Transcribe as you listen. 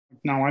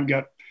now I've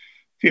got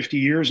 50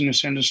 years in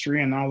this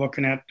industry and now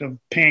looking at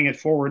paying it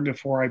forward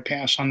before I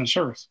pass on this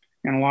earth.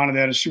 And a lot of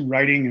that is through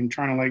writing and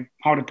trying to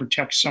how to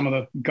protect some of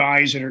the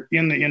guys that are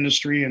in the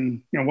industry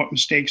and, what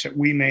mistakes that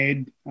we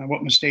made,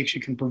 what mistakes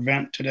you can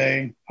prevent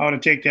today, how to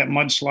take that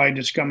mudslide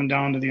that's coming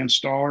down to the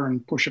installer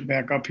and push it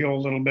back uphill a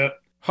little bit.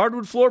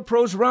 Hardwood floor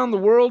pros around the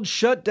world,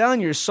 shut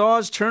down your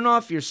saws, turn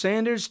off your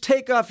sanders,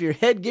 take off your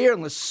headgear,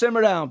 and let's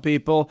simmer down,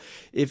 people.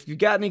 If you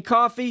got any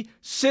coffee,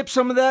 sip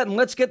some of that, and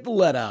let's get the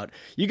lead out.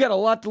 You got a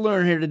lot to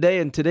learn here today,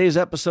 and today's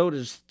episode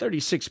is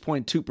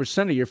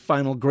 36.2% of your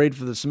final grade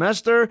for the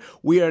semester.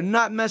 We are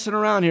not messing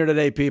around here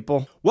today,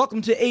 people.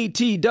 Welcome to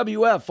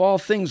ATWF, All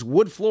Things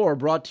Wood Floor,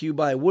 brought to you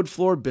by Wood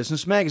Floor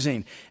Business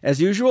Magazine. As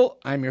usual,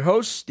 I'm your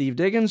host, Steve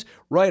Diggins,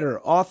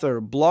 writer,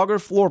 author, blogger,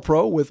 floor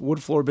pro with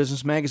Wood Floor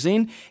Business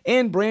Magazine,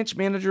 and branch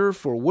manager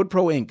for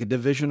WoodPro Inc., a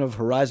division of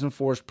Horizon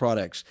Forest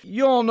Products.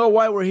 You all know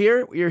why we're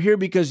here. We're here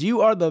because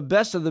you are the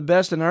best of the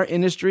best in our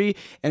industry,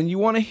 and you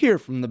want to hear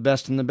from the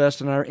best and the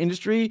best in our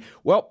industry.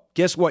 Well,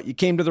 guess what? You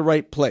came to the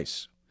right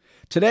place.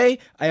 Today,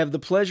 I have the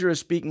pleasure of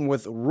speaking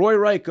with Roy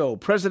Ryko,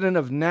 president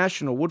of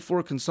National Wood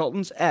Floor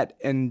Consultants at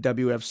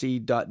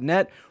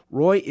NWFC.net.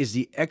 Roy is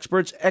the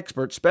expert's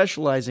expert,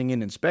 specializing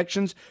in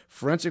inspections,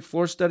 forensic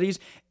floor studies,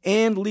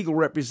 and legal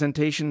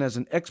representation as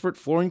an expert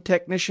flooring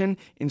technician,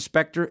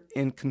 inspector,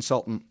 and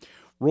consultant.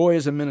 Roy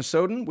is a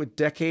Minnesotan with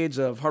decades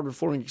of hardwood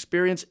flooring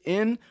experience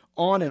in,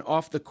 on, and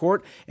off the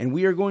court, and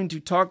we are going to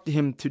talk to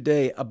him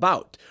today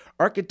about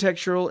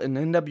architectural and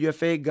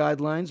NWFA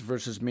guidelines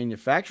versus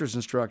manufacturer's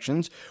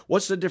instructions,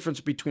 what's the difference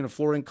between a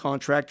flooring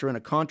contractor and a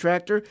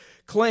contractor,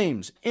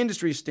 claims,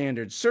 industry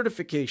standards,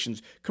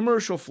 certifications,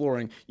 commercial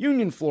flooring,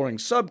 union flooring,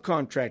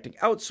 subcontracting,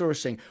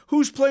 outsourcing,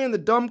 who's playing the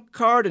dumb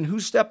card and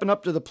who's stepping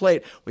up to the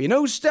plate. Well, you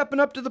know who's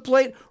stepping up to the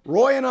plate?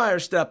 Roy and I are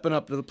stepping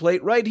up to the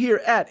plate right here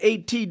at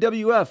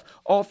ATWF,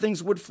 All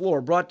Things Wood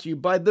Floor, brought to you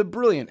by the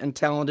brilliant and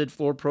talented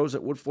floor pros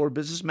at Wood Floor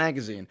Business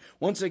Magazine.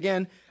 Once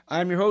again,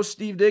 I'm your host,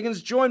 Steve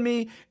Diggins. Join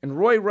me and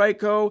Roy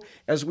Ryko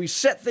as we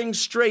set things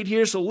straight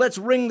here. So let's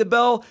ring the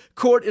bell.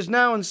 Court is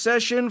now in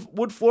session.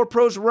 Wood floor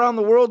pros around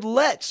the world,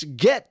 let's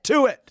get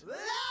to it.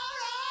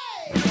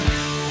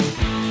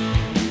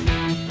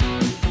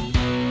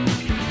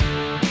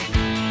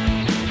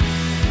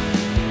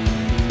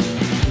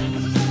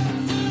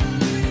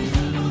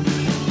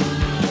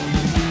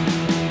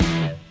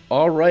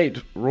 All right,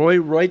 Roy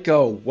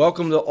Ryko,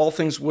 welcome to All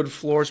Things Wood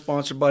Floor,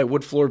 sponsored by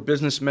Wood Floor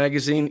Business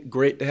Magazine.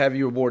 Great to have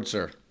you aboard,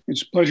 sir.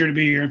 It's a pleasure to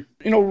be here.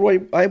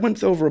 Roy, I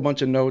went over a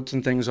bunch of notes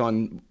and things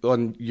on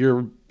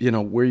your,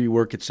 where you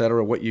work, et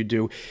cetera, what you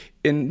do,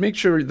 and make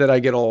sure that I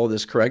get all of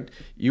this correct.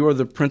 You are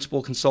the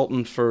principal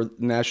consultant for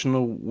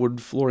National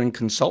Wood Flooring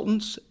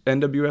Consultants,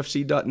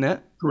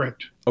 NWFC.net?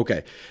 Correct.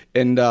 Okay.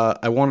 And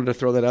I wanted to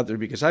throw that out there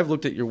because I've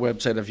looked at your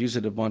website. I've used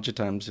it a bunch of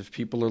times. If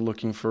people are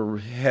looking for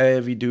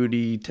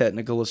heavy-duty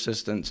technical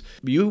assistance,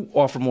 you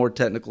offer more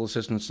technical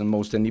assistance than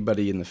most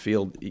anybody in the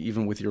field,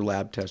 even with your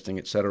lab testing,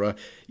 et cetera.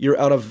 You're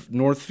out of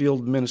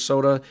Northfield,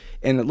 Minnesota,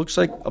 and it looks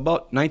like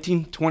about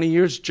 19, 20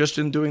 years just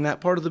in doing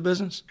that part of the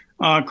business?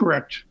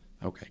 Correct.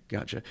 Okay,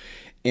 gotcha.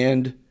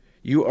 And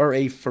you are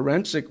a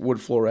forensic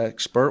wood floor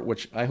expert,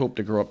 which I hope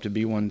to grow up to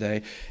be one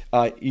day.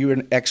 You're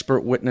an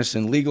expert witness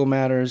in legal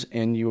matters,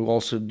 and you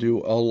also do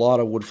a lot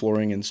of wood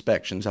flooring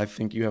inspections. I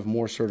think you have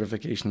more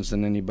certifications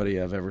than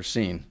anybody I've ever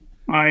seen.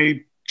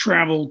 I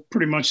travel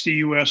pretty much the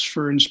U.S.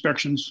 for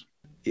inspections.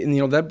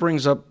 And, that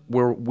brings up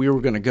where we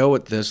were going to go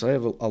with this. I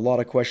have a lot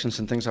of questions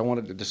and things I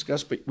wanted to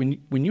discuss, but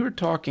when you were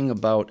talking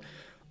about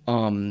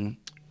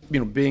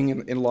being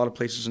in a lot of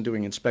places and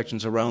doing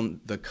inspections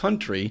around the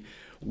country,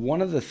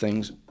 one of the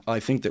things I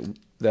think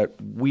that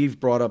we've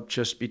brought up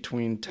just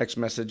between text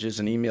messages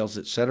and emails,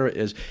 et cetera,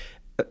 is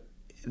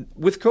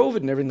with COVID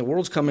and everything, the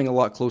world's coming a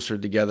lot closer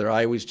together.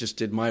 I always just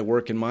did my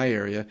work in my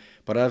area,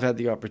 but I've had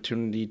the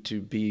opportunity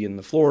to be in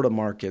the Florida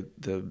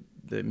market, the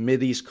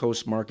Mid-East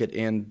Coast market,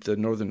 and the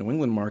Northern New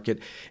England market,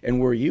 and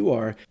where you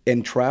are,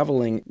 and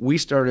traveling, we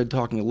started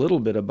talking a little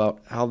bit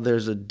about how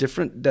there's a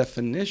different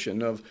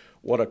definition of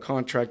what a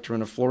contractor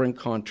and a flooring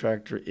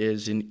contractor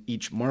is in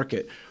each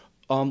market.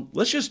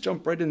 Let's just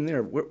jump right in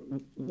there. Where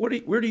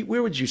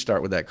would you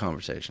start with that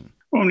conversation?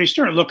 Well, when you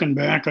start looking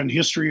back on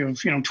history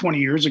of 20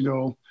 years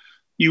ago,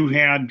 you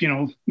had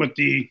with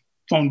the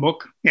phone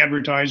book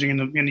advertising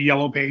in the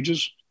yellow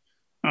pages,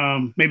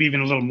 maybe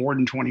even a little more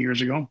than 20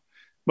 years ago.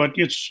 But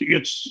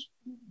it's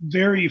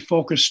very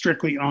focused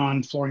strictly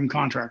on flooring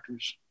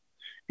contractors.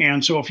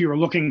 And so if you were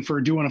looking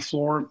for doing a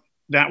floor,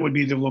 that would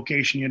be the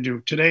location you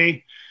do.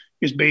 Today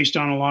is based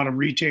on a lot of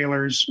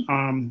retailers.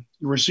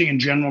 We're seeing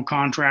general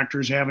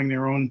contractors having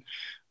their own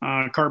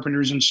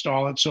carpenters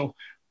install it. So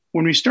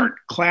when we start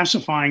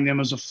classifying them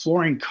as a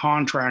flooring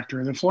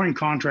contractor, the flooring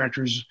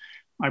contractors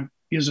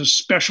is a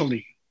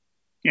specialty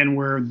in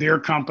where their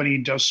company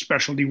does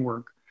specialty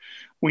work.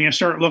 When you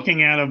start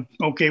looking at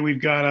we've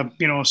got a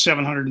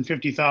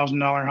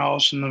 $750,000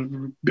 house and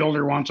the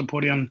builder wants to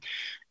put in,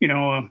 a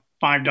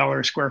 $5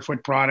 a square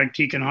foot product,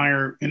 he can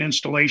hire an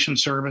installation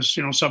service,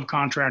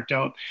 subcontract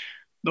out.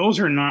 those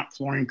are not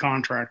flooring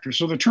contractors.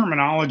 So the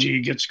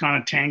terminology gets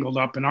kind of tangled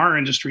up in our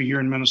industry here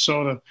in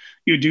Minnesota.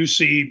 You do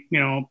see,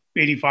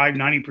 85,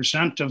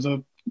 90% of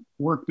the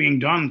work being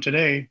done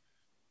today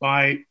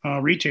by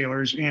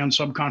retailers and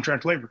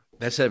subcontract labor.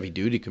 That's heavy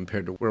duty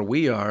compared to where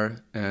we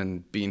are,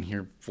 and being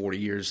here 40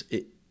 years,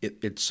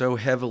 it's so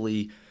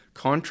heavily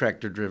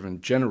contractor driven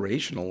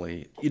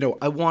generationally.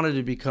 I wanted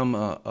to become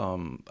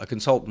a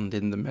consultant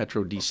in the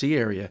Metro DC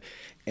area,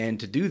 and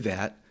to do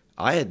that,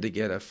 I had to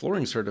get a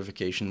flooring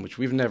certification, which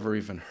we've never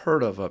even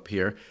heard of up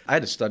here. I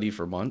had to study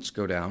for months,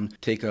 go down,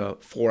 take a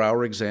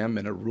 4-hour exam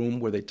in a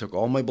room where they took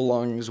all my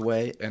belongings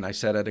away, and I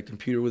sat at a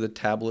computer with a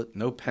tablet,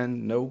 no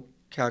pen, no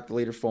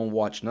calculator, phone,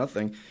 watch,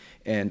 nothing.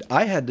 And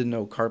I had to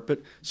know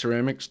carpet,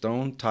 ceramic,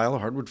 stone, tile,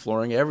 hardwood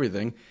flooring,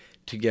 everything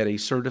to get a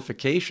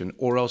certification,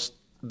 or else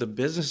the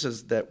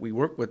businesses that we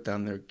work with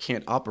down there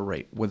can't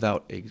operate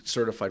without a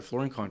certified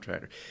flooring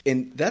contractor.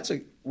 And that's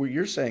where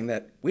you're saying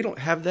that we don't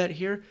have that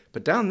here,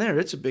 but down there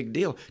it's a big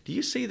deal. Do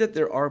you see that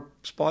there are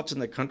spots in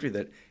the country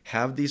that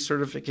have these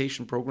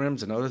certification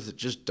programs and others that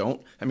just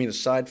don't? I mean,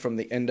 aside from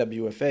the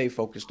NWFA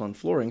focused on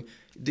flooring,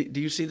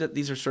 do you see that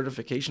these are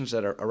certifications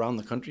that are around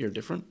the country are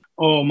different?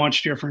 Oh,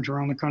 much different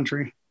around the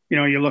country.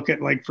 You look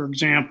at, like, for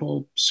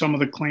example, some of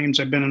the claims.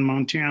 I've been in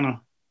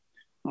Montana.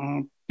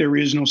 There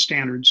is no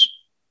standards.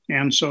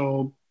 And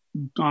so,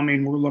 I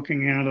mean, we're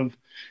looking at of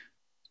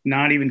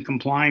not even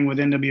complying with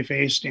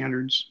NWFA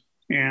standards.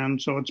 And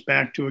so it's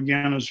back to,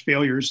 again, as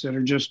failures that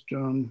are just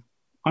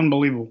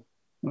unbelievable.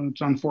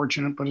 It's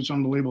unfortunate, but it's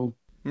unbelievable.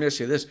 Let me ask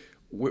you this.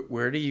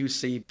 Where do you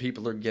see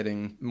people are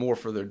getting more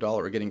for their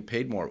dollar or getting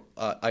paid more?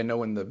 I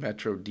know in the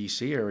Metro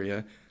DC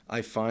area,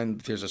 I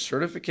find there's a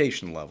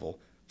certification level.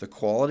 The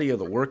quality of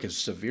the work is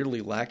severely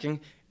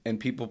lacking, and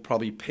people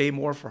probably pay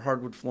more for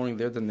hardwood flooring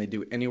there than they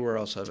do anywhere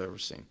else I've ever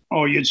seen.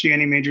 Oh, you'd see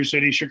any major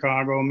city,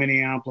 Chicago,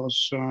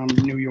 Minneapolis,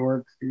 New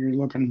York, you're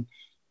looking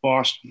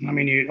Boston. I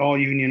mean, all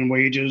union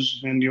wages,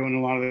 and doing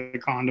a lot of the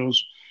condos.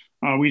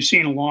 We've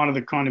seen a lot of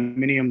the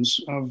condominiums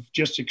of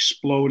just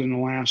explode in the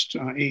last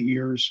 8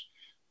 years.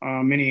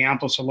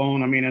 Minneapolis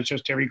alone, I mean, it's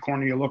just every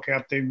corner you look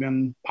at, they've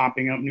been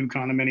popping up new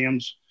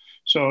condominiums.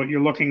 So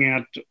you're looking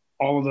at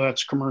all of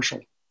that's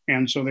commercial.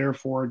 And so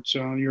therefore, it's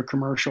your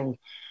commercial.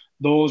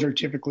 Those are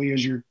typically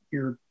as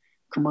your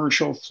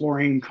commercial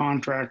flooring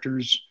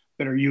contractors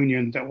that are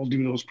union that will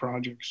do those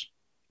projects.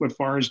 But as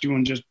far as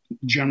doing just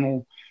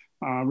general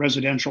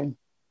residential,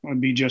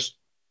 would be just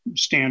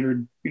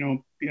standard,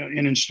 an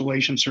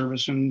installation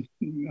service and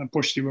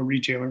push through a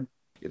retailer.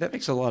 Yeah, that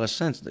makes a lot of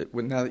sense.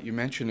 Now that you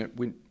mention it,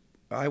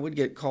 I would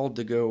get called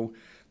to go,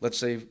 let's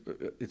say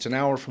it's an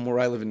hour from where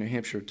I live in New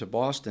Hampshire to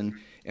Boston,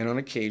 and on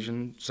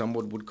occasion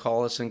someone would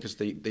call us in because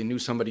they knew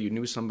somebody who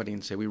knew somebody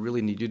and say, we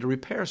really need you to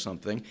repair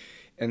something.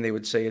 And they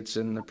would say it's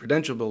in the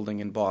Prudential building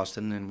in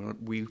Boston, and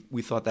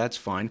we thought that's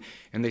fine.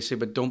 And they say,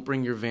 but don't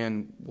bring your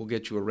van, we'll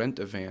get you a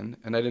rent-a-van.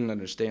 And I didn't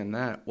understand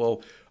that.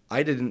 Well,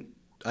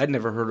 I'd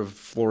never heard of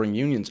flooring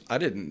unions. I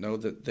didn't know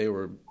that they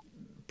were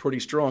pretty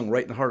strong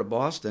right in the heart of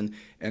Boston,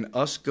 and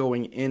us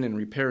going in and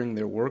repairing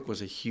their work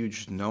was a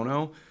huge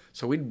no-no.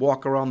 So we'd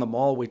walk around the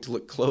mall, wait till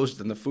it closed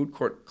and the food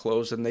court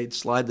closed, and they'd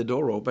slide the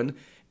door open,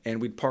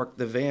 and we'd park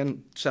the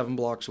van 7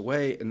 blocks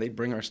away, and they'd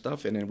bring our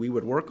stuff in, and we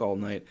would work all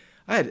night.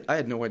 I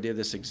had no idea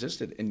this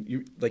existed. And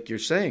you, like you're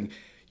saying,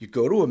 you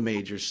go to a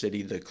major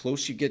city, the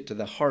closer you get to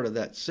the heart of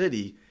that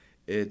city,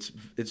 it's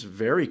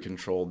very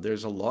controlled.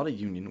 There's a lot of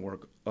union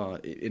work.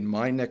 In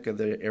my neck of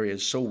the area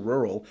is so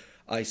rural.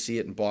 I see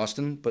it in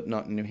Boston, but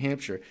not in New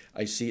Hampshire.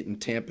 I see it in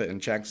Tampa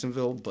and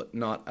Jacksonville, but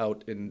not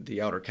out in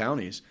the outer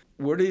counties.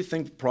 Where do you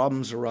think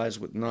problems arise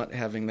with not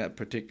having that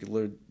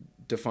particular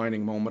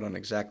defining moment on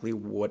exactly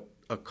what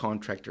a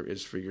contractor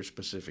is for your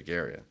specific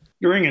area?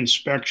 During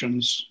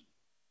inspections,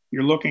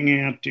 you're looking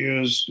at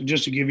is,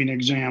 just to give you an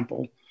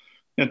example,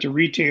 that the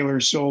retailer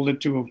sold it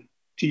to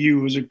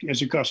you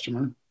as a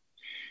customer,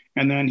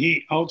 and then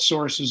he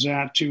outsources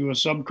that to a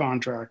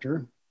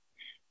subcontractor.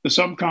 The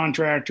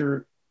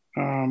subcontractor,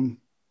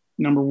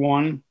 number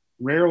one,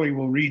 rarely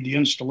will read the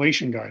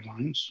installation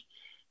guidelines.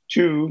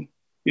 Two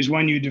is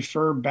when you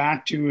defer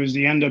back to as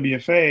the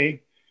NWFA,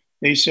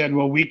 they said,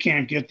 well, we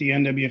can't get the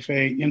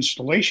NWFA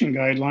installation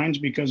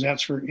guidelines because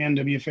that's for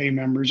NWFA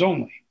members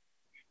only.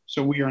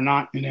 So we are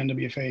not an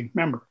NWFA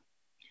member.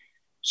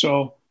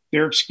 So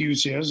their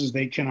excuse is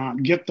they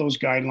cannot get those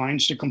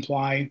guidelines to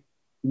comply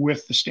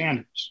with the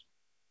standards.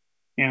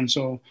 And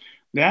so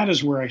that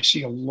is where I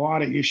see a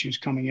lot of issues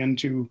coming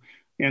into.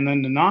 And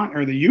then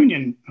the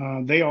union,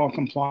 they all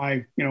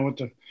comply,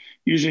 with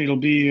usually it'll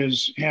be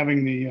is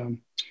having the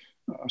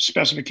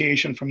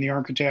specification from the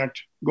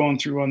architect going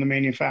through on the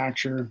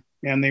manufacturer,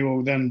 and they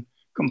will then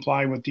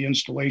comply with the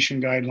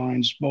installation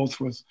guidelines, both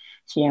with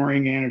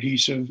flooring and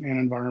adhesive and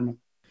environment.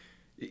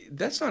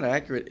 That's not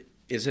accurate,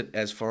 is it,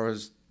 as far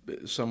as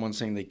someone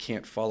saying they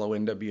can't follow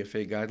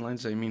NWFA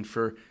guidelines? I mean,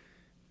 for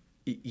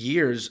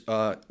years,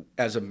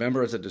 as a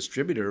member, as a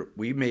distributor,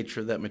 we made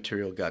sure that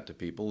material got to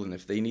people, and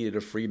if they needed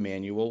a free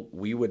manual,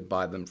 we would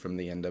buy them from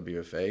the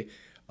NWFA.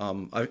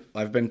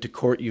 I've been to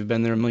court. You've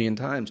been there a million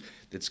times.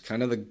 It's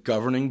kind of the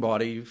governing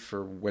body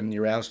for when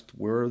you're asked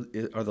where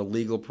are the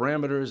legal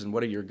parameters and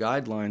what are your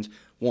guidelines.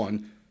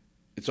 One,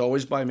 it's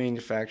always by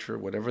manufacturer,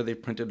 whatever they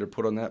printed or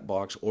put on that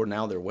box, or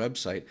now their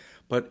website.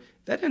 But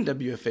that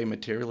NWFA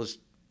material is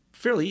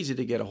fairly easy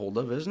to get a hold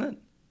of, isn't it?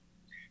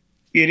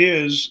 It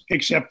is,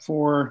 except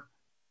for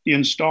the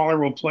installer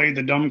will play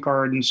the dumb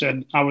card and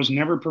said, I was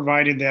never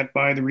provided that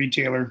by the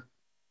retailer.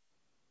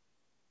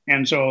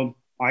 And so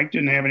I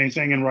didn't have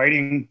anything in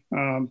writing,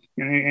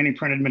 any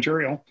printed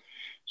material.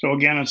 So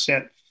again, it's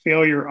that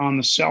failure on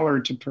the seller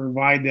to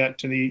provide that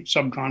to the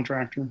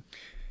subcontractor.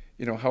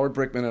 You know, Howard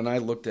Brickman and I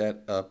looked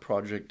at a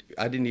project.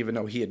 I didn't even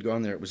know he had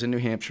gone there. It was in New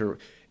Hampshire.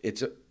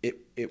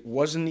 It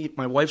wasn't.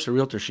 My wife's a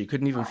realtor. She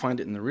couldn't even find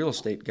it in the real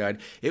estate guide.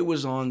 It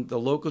was on the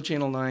local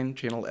Channel 9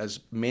 channel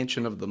as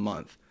Mansion of the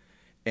Month,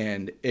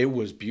 and it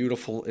was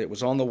beautiful. It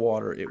was on the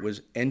water. It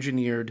was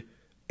engineered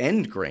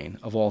end grain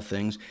of all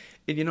things.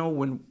 And you know,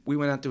 when we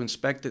went out to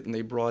inspect it, and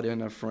they brought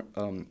in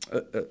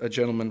a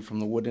gentleman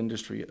from the wood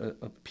industry,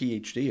 a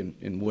PhD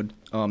in wood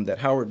that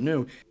Howard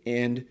knew,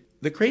 and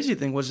the crazy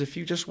thing was, if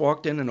you just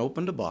walked in and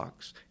opened a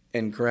box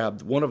and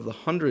grabbed one of the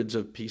hundreds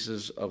of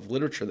pieces of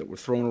literature that were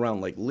thrown around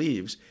like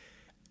leaves,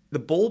 the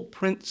bold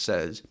print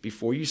says,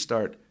 before you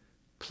start,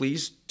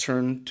 please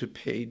turn to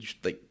page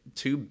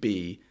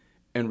 2B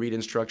and read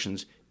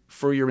instructions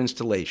for your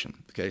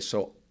installation. Okay,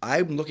 so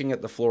I'm looking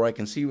at the floor. I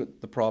can see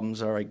what the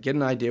problems are. I get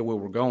an idea where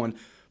we're going,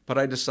 but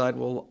I decide,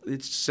 well,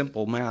 it's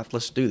simple math.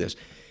 Let's do this.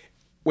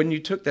 When you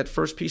took that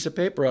first piece of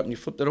paper out and you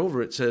flipped it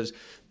over, it says,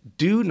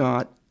 do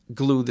not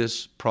glue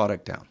this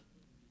product down.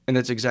 And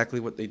that's exactly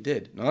what they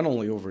did, not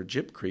only over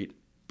Gypcrete,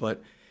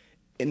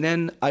 and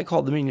then I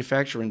called the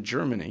manufacturer in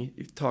Germany.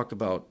 You talk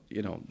about,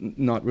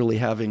 not really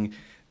having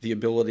the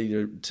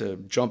ability to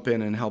jump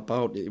in and help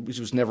out. It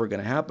was never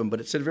going to happen, but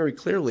it said very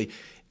clearly,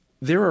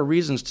 there are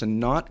reasons to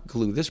not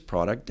glue this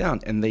product down,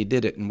 and they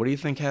did it. And what do you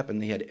think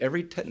happened? They had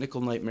every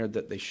technical nightmare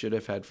that they should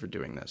have had for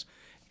doing this.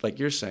 Like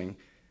you're saying,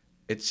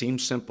 it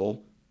seems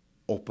simple.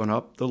 Open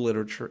up the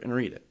literature and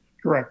read it.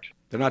 Correct.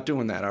 They're not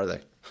doing that, are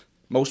they?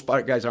 Most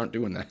guys aren't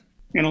doing that.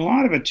 And a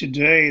lot of it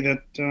today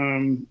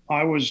that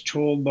I was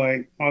told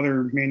by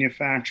other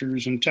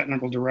manufacturers and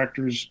technical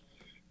directors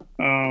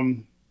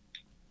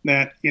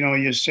that,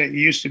 you say it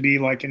used to be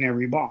like in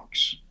every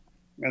box.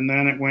 And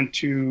then it went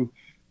to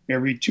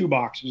every 2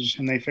 boxes,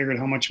 and they figured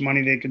how much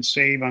money they could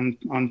save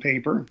on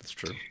paper. That's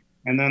true.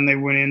 And then they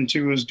went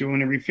into is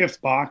doing every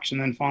 5th box.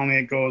 And then finally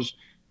it goes,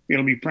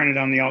 it'll be printed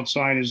on the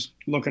outside is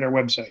look at our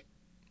website.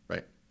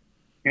 Right.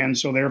 And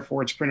so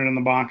therefore it's printed on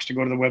the box to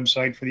go to the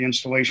website for the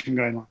installation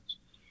guidelines.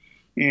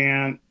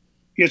 And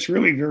it's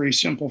really very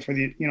simple for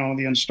the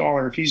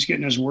installer. If he's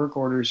getting his work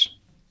orders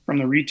from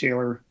the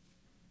retailer,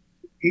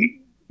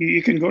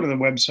 you can go to the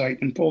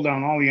website and pull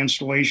down all the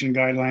installation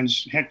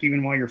guidelines. Heck,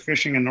 even while you're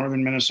fishing in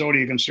northern Minnesota,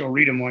 you can still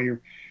read them while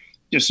you're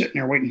just sitting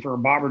there waiting for a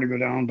bobber to go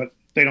down, but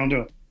they don't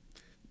do it.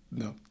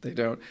 No, they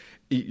don't.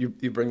 You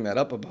bring that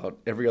up about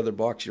every other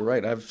box. You're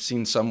right. I've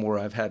seen some where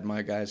I've had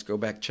my guys go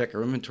back, check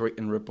our inventory,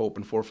 and rip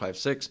open 4, 5,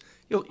 6.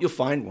 You'll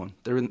find one.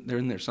 They're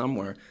in there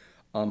somewhere.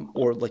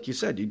 Or like you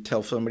said, you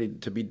tell somebody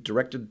to be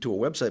directed to a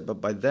website, but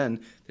by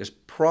then there's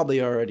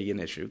probably already an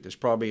issue. There's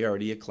probably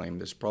already a claim.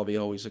 There's probably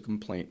always a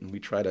complaint, and we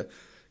try to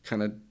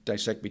kind of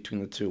dissect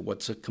between the two.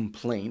 What's a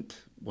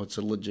complaint? What's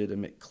a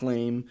legitimate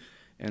claim?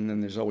 And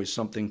then there's always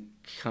something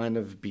kind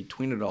of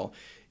between it all.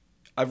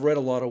 I've read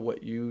a lot of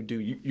what you do.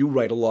 You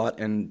write a lot,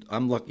 and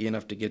I'm lucky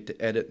enough to get to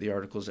edit the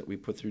articles that we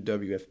put through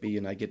WFB,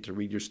 and I get to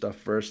read your stuff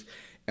first.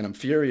 And I'm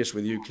furious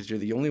with you because you're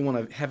the only one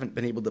I haven't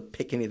been able to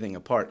pick anything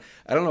apart.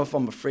 I don't know if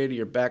I'm afraid of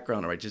your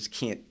background or I just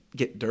can't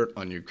get dirt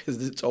on you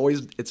because it's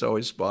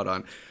always spot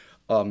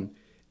on.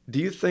 Do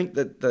you think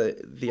that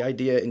the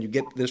idea, and you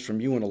get this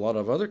from you and a lot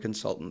of other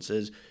consultants,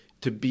 is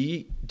to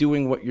be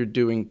doing what you're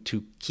doing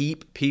to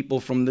keep people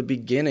from the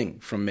beginning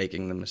from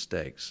making the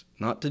mistakes,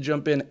 not to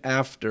jump in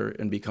after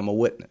and become a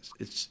witness?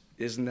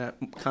 Isn't that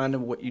kind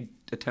of what you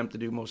attempt to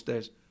do most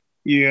days?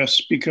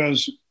 Yes,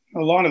 because a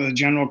lot of the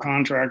general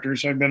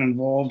contractors I've been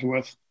involved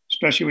with,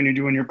 especially when you're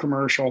doing your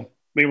commercial,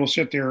 they will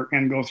sit there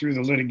and go through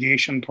the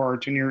litigation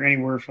part, and you're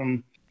anywhere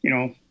from,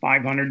 $500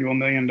 to $1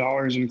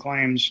 million in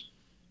claims.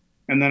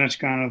 And then it's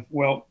kind of,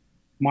 well,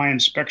 my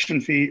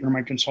inspection fee or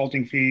my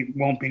consulting fee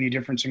won't be any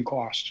difference in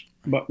cost,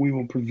 but we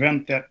will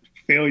prevent that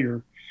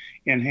failure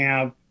and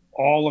have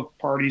all the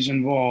parties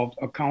involved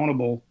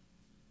accountable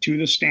to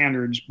the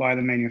standards by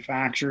the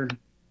manufacturer,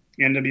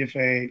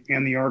 NWFA,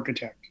 and the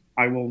architect.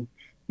 I will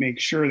make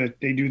sure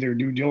that they do their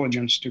due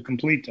diligence to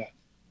complete that.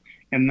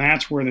 And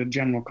that's where the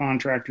general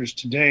contractors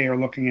today are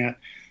looking at.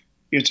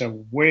 It's a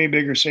way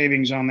bigger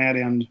savings on that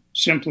end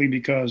simply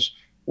because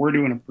we're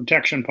doing a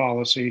protection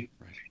policy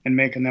and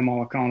making them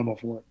all accountable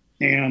for it.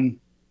 And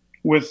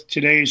with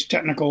today's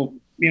technical,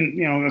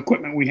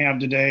 equipment we have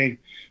today,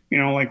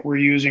 like we're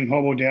using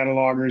Hobo data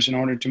loggers in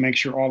order to make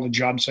sure all the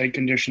job site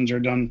conditions are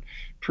done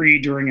pre,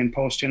 during, and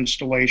post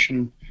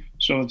installation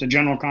so that the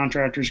general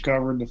contractor's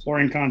covered, the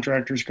flooring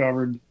contractor's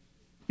covered.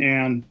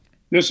 And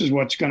this is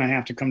what's going to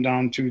have to come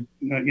down to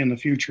in the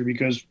future,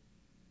 because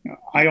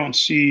I don't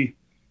see,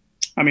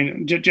 I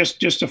mean, just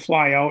to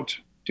fly out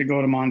to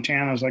go to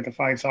Montana is like a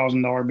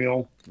 $5,000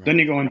 bill. Right. Then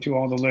you go into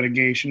all the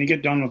litigation. You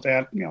get done with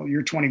that,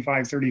 you're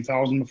 25,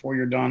 30,000 before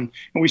you're done.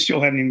 And we still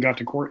haven't even got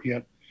to court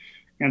yet.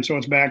 And so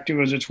it's back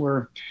to it's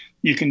where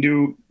you can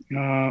do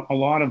a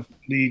lot of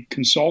the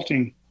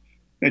consulting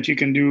that you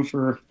can do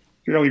for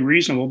fairly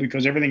reasonable,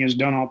 because everything is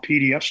done all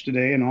PDFs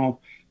today, and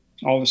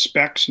all the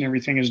specs and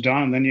everything is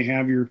done. And then you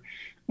have your,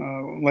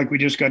 like we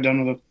just got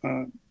done with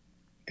a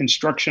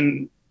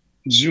construction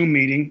Zoom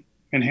meeting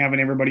and having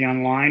everybody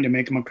online to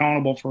make them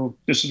accountable for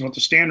this is what the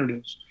standard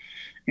is.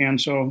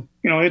 And so,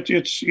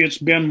 it's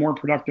been more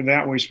productive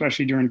that way,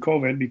 especially during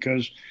COVID,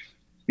 because,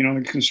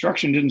 the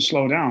construction didn't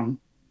slow down.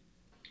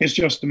 It's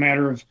just a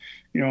matter of,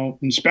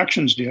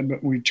 inspections did,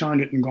 but we turned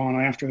it and gone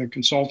after the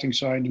consulting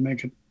side to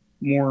make it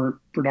more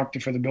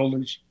productive for the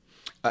builders.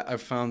 I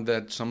found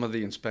that some of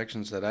the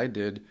inspections that I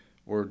did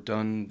were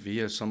done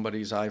via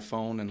somebody's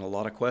iPhone, and a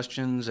lot of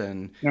questions,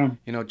 and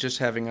just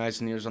having eyes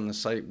and ears on the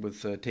site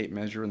with a tape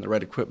measure and the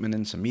right equipment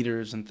and some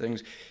meters and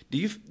things. Do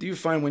you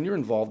find when you're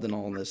involved in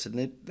all this, and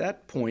at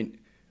that point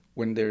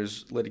when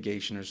there's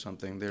litigation or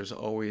something, there's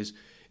always,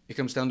 it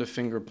comes down to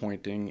finger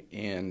pointing,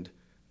 and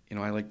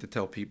I like to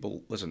tell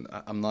people, listen,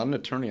 I'm not an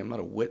attorney, I'm not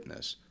a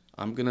witness.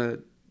 I'm going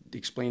to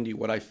explain to you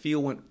what I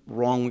feel went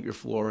wrong with your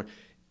floor,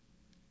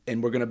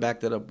 and we're going to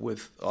back that up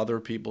with other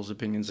people's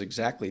opinions,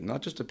 exactly,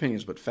 not just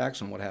opinions, but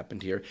facts on what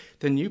happened here.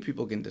 Then you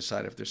people can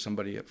decide if there's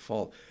somebody at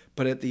fault.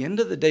 But at the end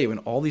of the day, in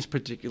all these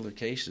particular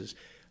cases,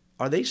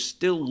 are they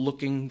still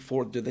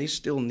do they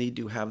still need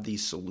to have the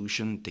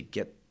solution to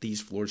get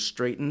these floors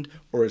straightened?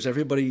 Or is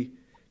everybody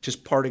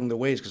just parting the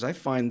ways? Because I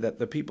find that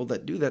the people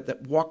that do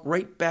that walk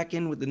right back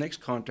in with the next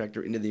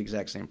contractor into the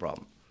exact same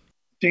problem.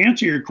 To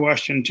answer your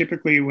question,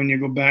 typically when you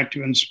go back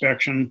to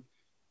inspection,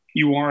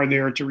 you are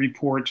there to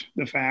report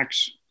the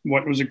facts.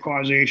 What was the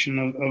causation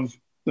of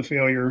the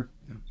failure,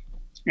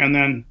 and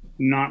then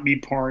not be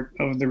part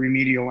of the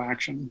remedial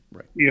action.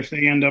 Right. If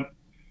they end up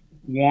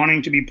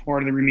wanting to be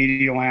part of the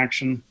remedial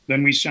action,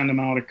 then we send them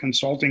out a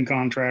consulting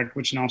contract,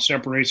 which now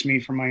separates me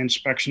from my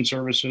inspection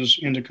services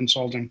into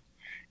consulting.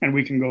 And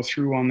we can go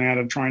through on that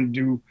of trying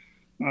to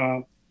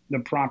do the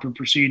proper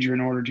procedure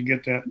in order to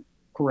get that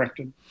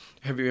corrected.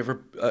 Have you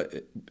ever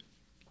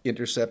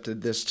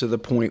intercepted this to the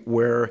point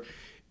where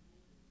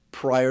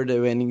prior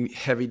to any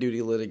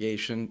heavy-duty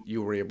litigation, you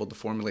were able to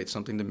formulate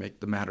something to make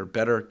the matter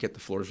better, get the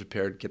floors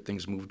repaired, get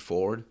things moved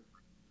forward?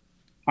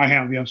 I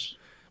have, yes.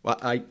 Well,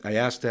 I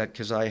asked that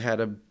because I had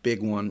a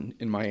big one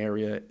in my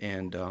area,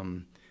 and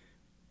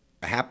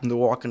I happened to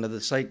walk into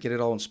the site, get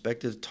it all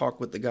inspected, talk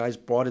with the guys,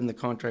 brought in the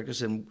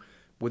contractors, and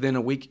within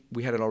a week,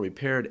 we had it all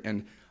repaired.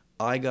 And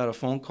I got a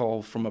phone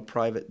call from a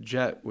private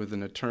jet with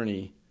an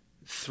attorney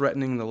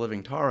threatening the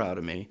living tar out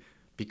of me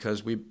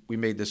because we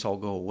made this all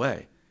go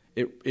away.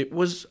 It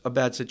was a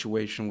bad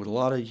situation with a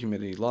lot of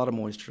humidity, a lot of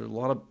moisture, a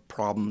lot of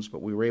problems,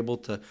 but we were able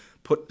to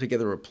put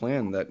together a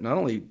plan that not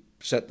only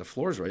set the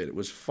floors right, it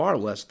was far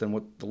less than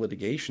what the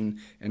litigation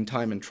and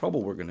time and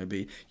trouble were going to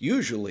be.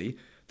 Usually,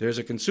 there's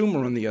a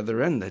consumer on the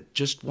other end that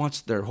just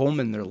wants their home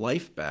and their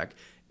life back,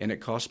 and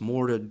it costs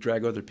more to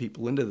drag other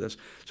people into this.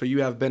 So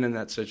you have been in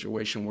that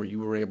situation where you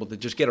were able to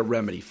just get a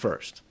remedy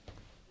first.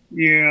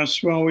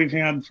 Yes. Well, we've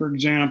had, for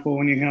example,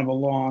 when you have a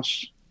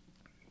loss,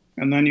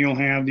 and then you'll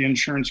have the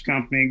insurance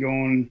company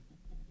going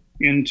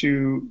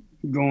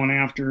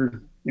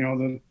after,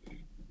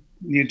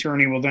 the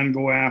attorney will then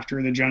go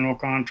after the general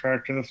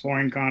contractor, the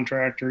flooring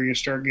contractor. You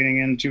start getting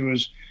into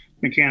his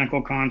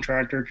mechanical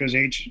contractor because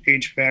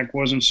HVAC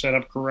wasn't set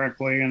up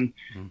correctly, and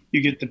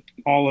you get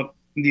all of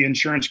the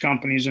insurance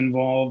companies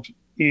involved.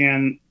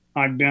 And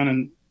I've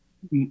been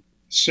in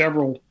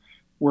several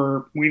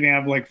where we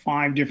have like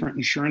 5 different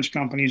insurance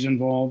companies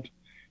involved,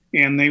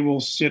 and they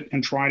will sit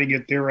and try to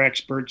get their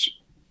experts.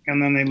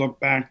 And then they look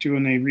back to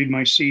and they read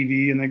my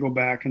CV and they go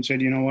back and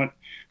said, you know what?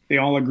 They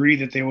all agree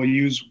that they will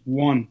use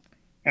one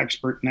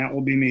expert, and that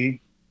will be me.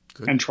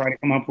 Good. And try to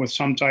come up with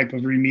some type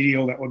of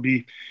remedial that would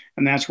be,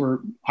 and that's where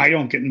I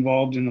don't get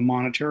involved in the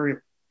monetary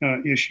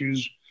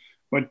issues.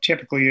 What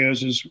typically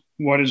is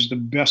what is the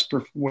best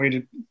way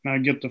to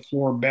get the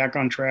floor back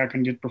on track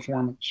and get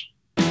performance.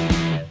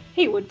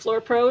 Hey, Wood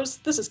Floor Pros.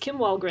 This is Kim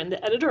Walgren,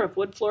 the editor of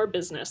Wood Floor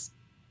Business.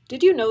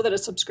 Did you know that a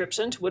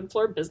subscription to Wood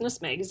Floor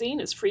Business magazine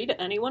is free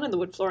to anyone in the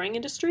wood flooring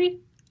industry?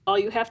 All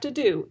you have to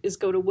do is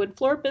go to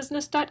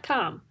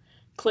woodfloorbusiness.com,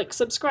 click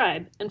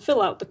subscribe, and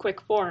fill out the quick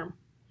form.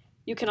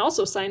 You can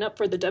also sign up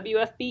for the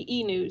WFB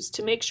e-News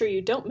to make sure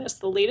you don't miss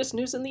the latest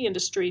news in the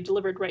industry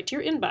delivered right to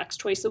your inbox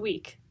twice a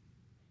week.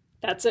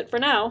 That's it for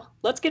now.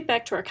 Let's get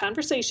back to our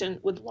conversation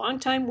with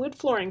longtime wood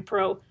flooring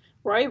pro,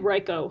 Roy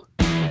Ryko.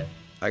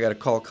 I got a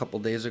call a couple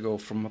days ago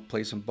from a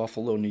place in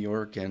Buffalo, New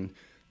York, and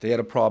they had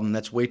a problem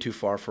that's way too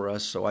far for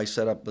us, so I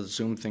set up a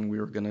Zoom thing. We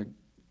were going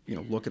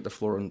to, look at the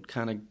floor and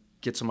kind of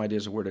get some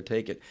ideas of where to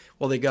take it.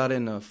 Well, they got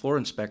in a floor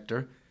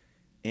inspector,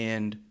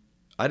 and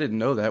I didn't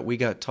know that. We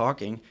got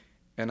talking,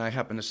 And I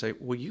happened to say,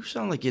 well, you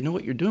sound like you know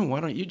what you're doing.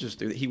 Why don't you just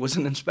do it? He was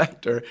an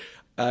inspector.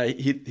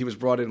 He was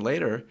brought in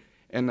later,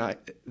 and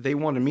they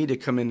wanted me to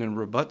come in and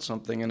rebut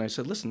something. And I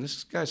said, listen,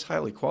 this guy's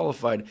highly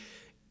qualified.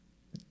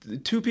 The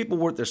two people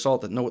worth their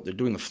salt that know what they're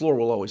doing. The floor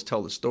will always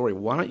tell the story.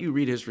 Why don't you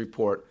read his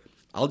report?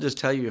 I'll just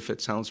tell you if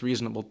it sounds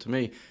reasonable to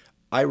me.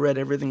 I read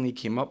everything he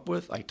came up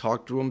with. I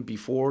talked to him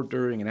before,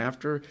 during, and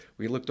after.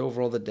 We looked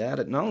over all the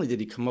data. Not only did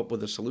he come up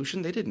with a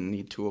solution, they didn't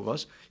need two of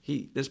us.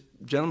 This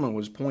gentleman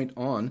was point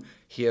on.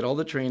 He had all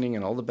the training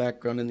and all the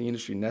background in the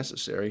industry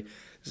necessary.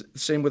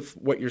 Same with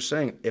what you're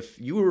saying. If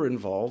you were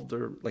involved,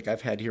 or like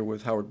I've had here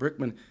with Howard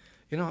Brickman,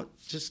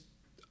 just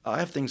I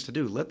have things to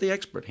do. Let the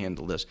expert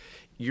handle this.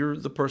 You're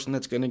the person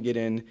that's going to get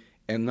in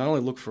and not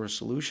only look for a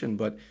solution,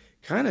 but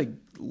kind of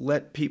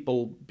let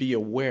people be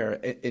aware.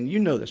 And you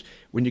know this.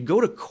 When you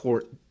go to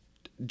court,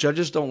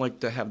 judges don't like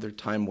to have their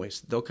time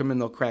wasted. They'll come in,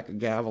 they'll crack a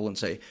gavel and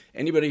say,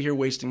 anybody here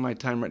wasting my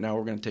time right now,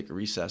 we're going to take a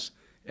recess.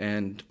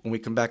 And when we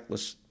come back,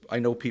 I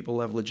know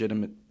people have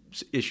legitimate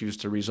issues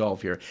to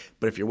resolve here.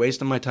 But if you're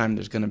wasting my time,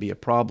 there's going to be a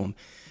problem.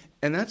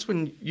 And that's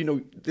when,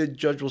 the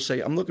judge will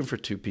say, I'm looking for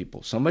two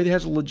people. Somebody that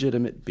has a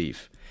legitimate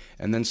beef,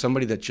 and then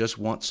somebody that just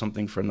wants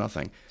something for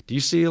nothing. Do you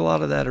see a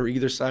lot of that or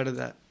either side of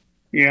that?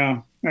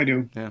 Yeah, I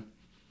do. Yeah.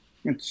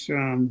 It's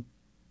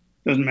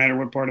doesn't matter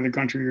what part of the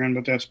country you're in,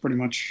 but that's pretty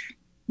much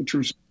the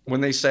truth. When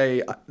they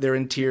say they're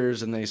in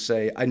tears and they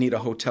say, I need a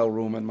hotel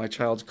room and my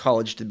child's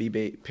college to be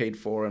paid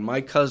for, and my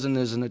cousin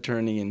is an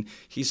attorney and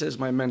he says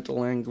my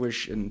mental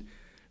anguish, and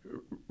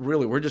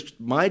really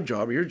my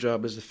job, your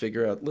job is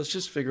to let's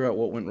just figure out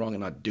what went wrong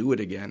and not do it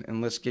again,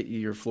 and let's get you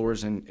your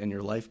floors and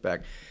your life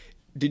back.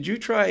 Did you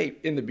try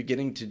in the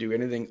beginning to do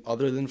anything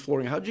other than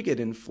flooring? How'd you get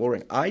in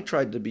flooring? I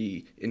tried to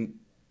be in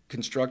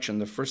construction.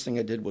 The first thing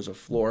I did was a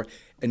floor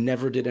and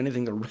never did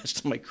anything the rest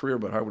of my career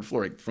but hardwood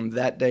flooring. From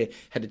that day,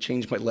 had to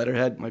change my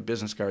letterhead, my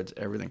business cards,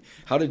 everything.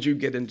 How did you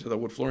get into the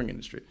wood flooring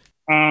industry?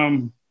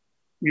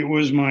 It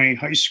was my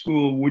high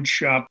school wood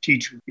shop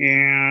teacher.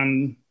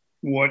 And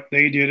what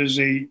they did is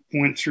they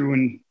went through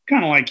and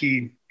kind of like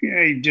he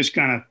just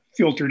kind of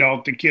filtered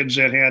out the kids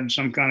that had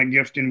some kind of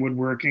gift in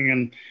woodworking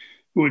and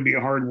who would be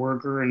a hard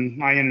worker.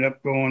 And I ended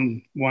up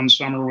going one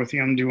summer with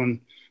him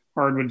doing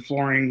hardwood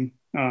flooring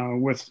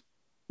with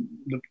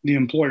the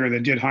employer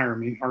that did hire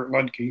me, Art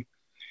Ludke,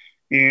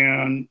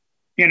 and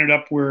ended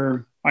up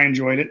where I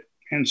enjoyed it.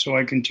 And so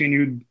I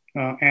continued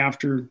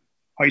after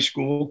high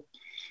school.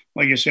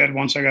 Like I said,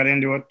 once I got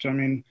into it, I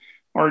mean,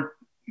 Art,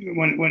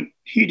 when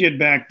he did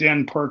back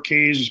then,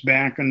 parquets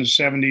back in the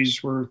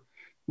 70s were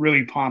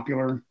really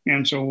popular.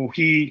 And so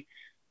he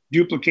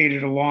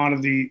duplicated a lot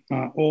of the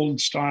old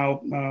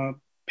style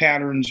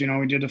patterns.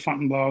 We did the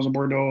Fontainebleaus, the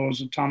Bordeaux,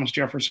 the Thomas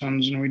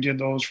Jeffersons, and we did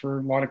those for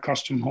a lot of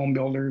custom home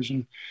builders.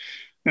 And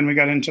then we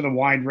got into the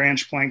wide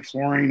ranch plank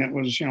flooring that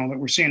was, that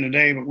we're seeing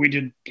today, but we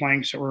did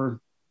planks that were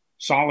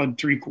solid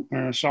three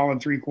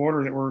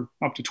quarter that were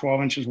up to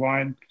 12 inches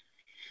wide.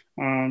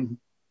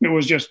 It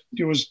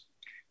was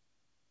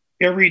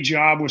every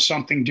job was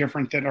something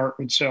different that Art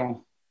would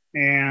sell.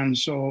 And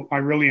so I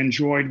really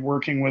enjoyed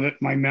working with it.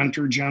 My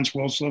mentor, Jens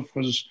Wilsliff,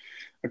 was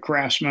a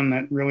craftsman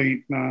that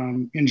really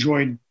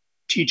enjoyed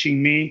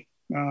teaching me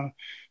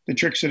the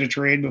tricks of the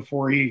trade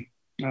before he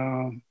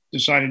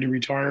decided to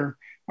retire.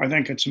 I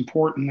think it's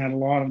important that a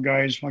lot of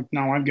guys, like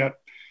now I've got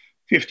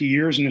 50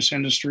 years in this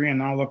industry and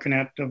now looking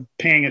at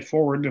paying it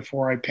forward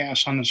before I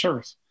pass on this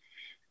earth.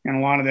 And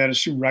a lot of that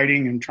is through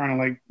writing and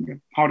trying to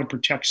how to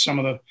protect some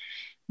of the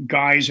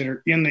guys that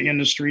are in the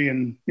industry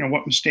and,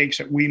 what mistakes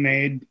that we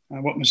made,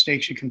 what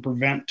mistakes you can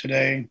prevent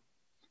today,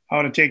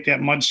 how to take that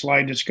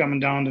mudslide that's coming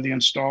down to the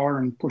installer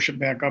and push it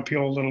back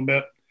uphill a little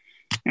bit.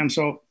 And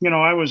so,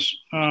 I was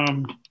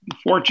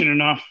fortunate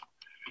enough.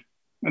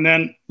 And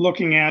then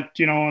looking at,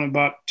 in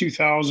about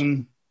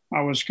 2000,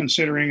 I was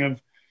considering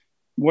of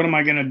what am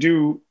I going to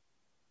do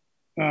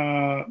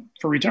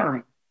for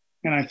retirement?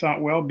 And I thought,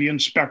 well, be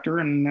inspector.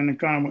 And then it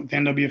kind of went to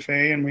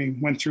NWFA and we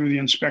went through the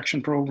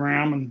inspection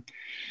program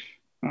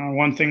and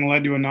one thing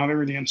led to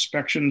another. The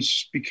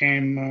inspections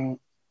became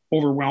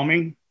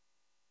overwhelming.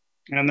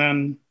 And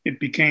then it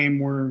became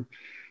where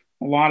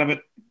a lot of it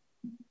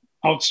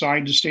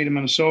outside the state of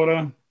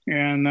Minnesota.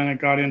 And then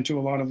it got into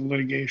a lot of the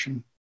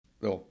litigation.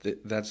 Well,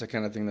 that's the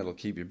kind of thing that'll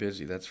keep you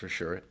busy, that's for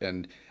sure.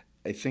 And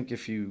I think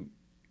if I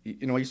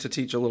used to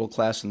teach a little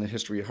class in the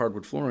history of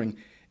hardwood flooring,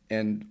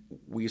 and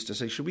we used to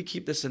say, should we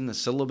keep this in the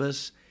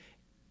syllabus?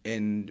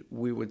 And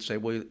we would say,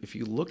 well, if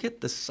you look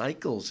at the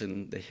cycles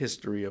in the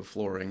history of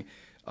flooring,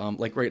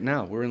 like right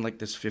now, we're in like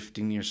this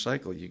 15-year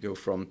cycle. You go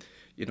from,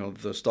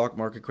 the stock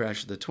market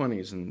crash of the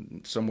 20s,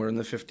 and somewhere in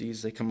the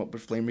 50s, they come up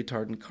with flame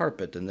retardant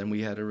carpet, and then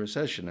we had a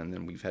recession, and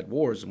then we've had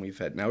wars,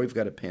 and now we've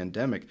got a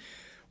pandemic.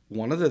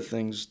 One of the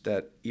things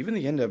that even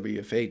the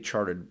NWFA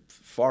charted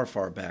far,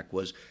 far back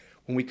was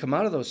when we come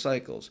out of those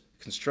cycles,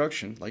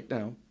 construction, like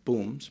now,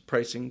 booms,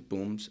 pricing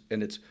booms,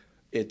 and it's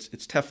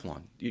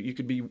Teflon.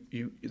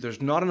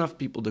 There's not enough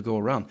people to go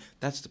around.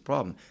 That's the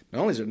problem.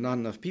 Not only is there not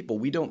enough people,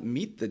 we don't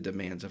meet the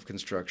demands of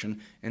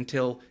construction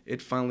until it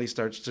finally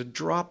starts to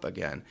drop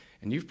again.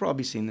 and you've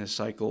probably seen this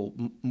cycle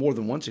more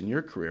than once in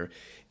your career.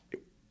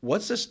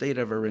 What's the state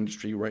of our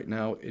industry right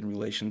now in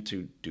relation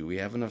to, do we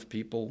have enough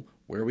people?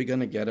 Where are we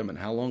going to get them? And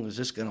how long is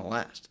this going to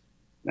last?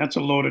 That's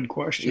a loaded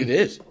question. It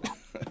is.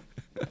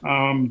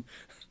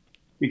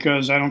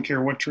 Because I don't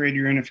care what trade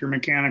you're in, if you're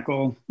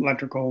mechanical,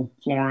 electrical,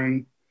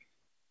 flooring,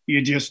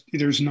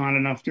 there's not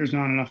enough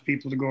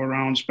people to go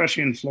around,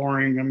 especially in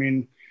flooring. I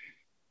mean,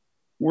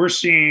 we're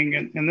seeing,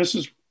 and this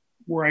is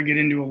where I get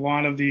into a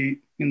lot of the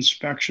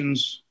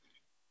inspections.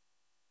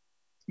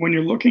 When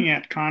you're looking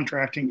at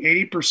contracting,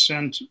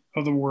 80%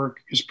 of the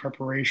work is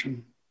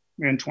preparation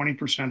and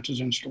 20% is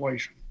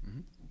installation. Mm-hmm.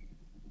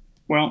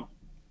 Well,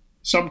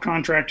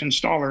 subcontract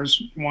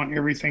installers want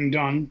everything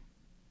done,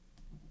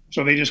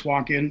 so they just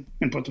walk in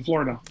and put the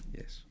floor down.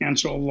 Yes. And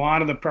so a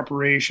lot of the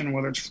preparation,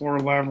 whether it's floor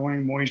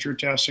leveling, moisture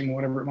testing,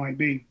 whatever it might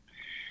be.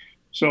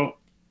 So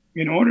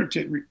in order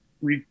to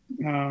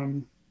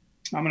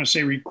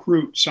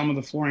recruit some of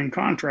the flooring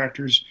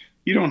contractors,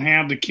 you don't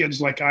have the kids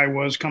like I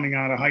was coming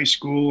out of high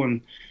school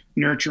and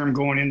nurture them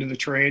going into the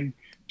trade.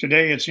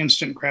 Today, it's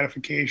instant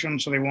gratification.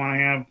 So they want to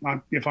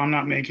have, if I'm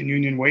not making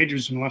union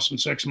wages in less than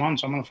 6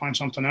 months, I'm going to find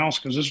something else,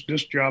 because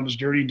this job is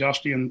dirty,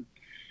 dusty,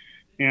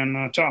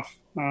 and tough.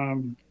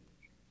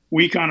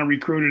 We kind of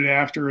recruited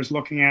after is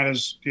looking at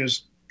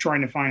is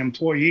trying to find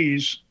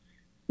employees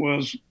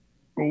was,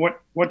 well,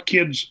 what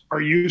kids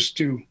are used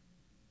to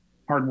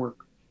hard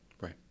work?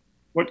 Right.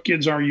 What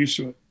kids are used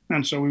to it?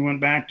 And so we went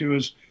back to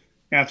his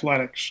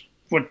athletics,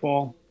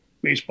 football,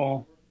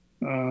 baseball,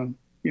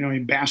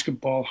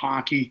 basketball,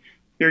 hockey.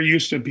 They're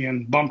used to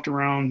being bumped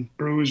around,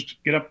 bruised,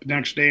 get up the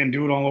next day and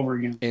do it all over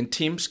again. And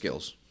team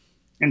skills.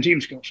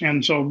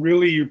 And so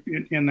really,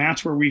 and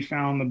that's where we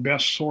found the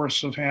best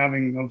source of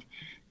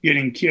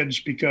getting kids,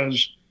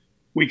 because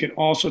we could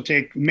also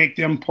make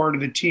them part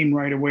of the team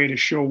right away to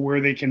show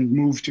where they can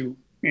move to.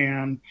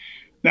 And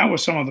that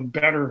was some of the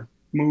better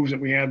moves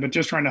that we had, but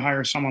just trying to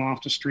hire someone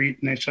off the street,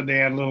 and they said they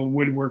had a little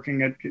woodworking,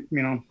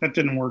 that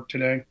didn't work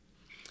today.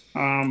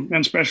 And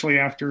especially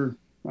after,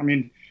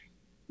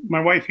 my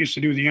wife used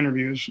to do the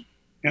interviews,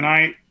 and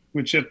I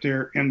would sit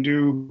there and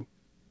do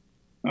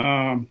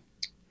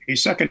a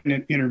second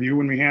interview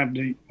when we had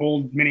the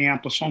old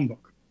Minneapolis phone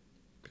book.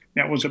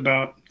 That was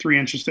about 3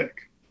 inches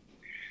thick.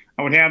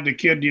 I would have the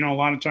kid, a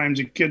lot of times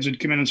the kids would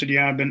come in and said,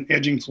 yeah, I've been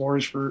edging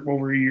floors for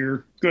over a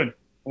year. Good.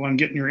 Well, I'm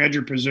getting your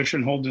edger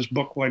position. Hold this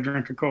book while I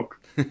drink a Coke.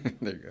 There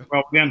you go.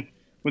 Well, then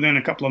within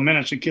a couple of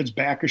minutes, the kid's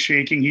back is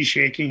shaking. He's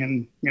shaking,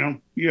 and,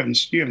 you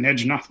haven't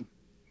edged nothing.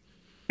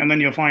 And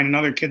then you'll find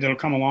another kid that'll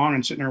come along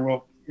and sit there,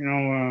 well, do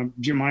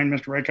you mind,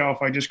 Mr. Reichow,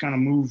 if I just kind of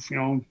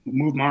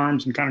move my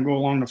arms and kind of go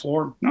along the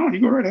floor? No,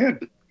 you go right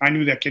ahead. I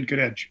knew that kid could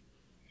edge.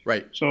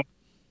 Right. So,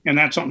 and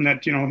that's something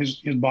that,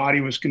 his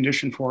body was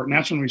conditioned for it. And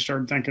that's when we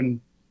started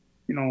thinking,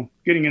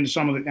 getting into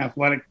some of the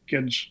athletic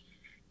kids,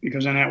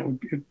 because then that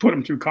would put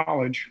them through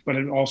college. But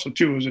it also,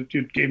 too,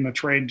 it gave them a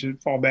trade to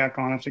fall back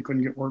on if they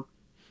couldn't get work.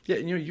 Yeah,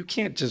 you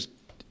can't just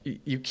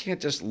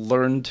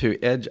learn to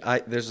edge.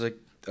 There's a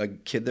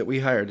kid that we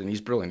hired, and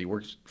he's brilliant. He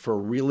works for a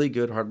really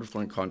good hardwood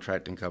flooring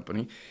contracting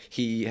company.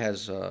 He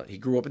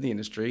grew up in the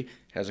industry,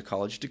 has a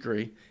college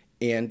degree,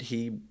 and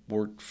he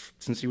worked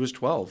since he was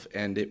 12,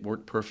 and it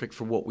worked perfect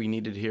for what we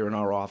needed here in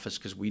our office,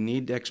 because we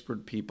need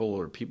expert people,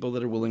 or people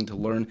that are willing to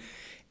learn.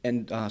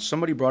 And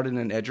somebody brought in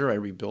an edger. I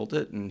rebuilt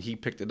it, and he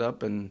picked it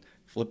up and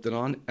flipped it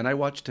on, and I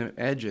watched him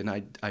edge, and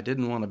I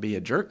didn't want to be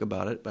a jerk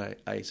about it, but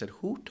I said,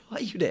 who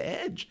taught you to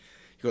edge?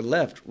 You go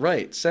left,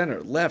 right,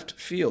 center, left,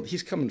 field.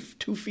 He's coming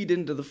 2 feet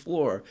into the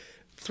floor,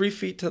 3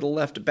 feet to the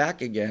left,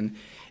 back again.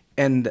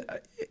 And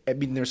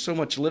there's so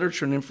much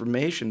literature and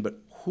information, but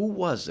who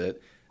was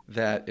it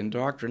that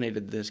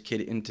indoctrinated this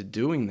kid into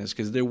doing this?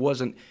 Because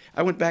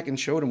I went back and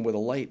showed him with a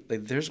light.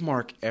 There's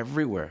mark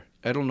everywhere.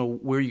 I don't know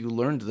where you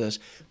learned this,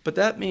 but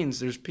that means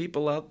there's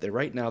people out there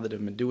right now that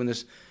have been doing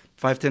this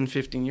 5, 10,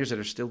 15 years that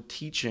are still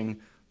teaching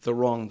the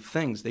wrong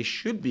things. They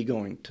should be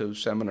going to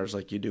seminars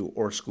like you do,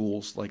 or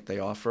schools like they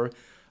offer,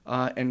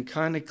 and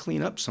kind of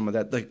clean up some of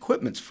that. The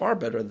equipment's far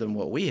better than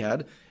what we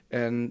had,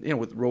 and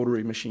with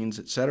rotary machines,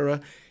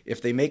 etc.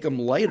 If they make them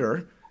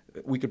lighter,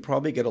 we could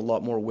probably get a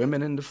lot more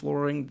women into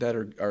flooring that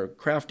are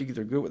crafty,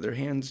 they're good with their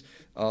hands,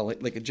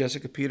 like a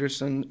Jessica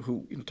Peterson,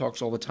 who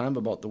talks all the time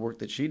about the work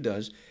that she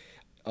does.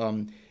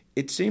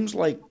 It seems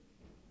like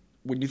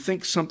when you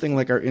think something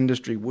like our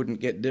industry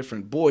wouldn't get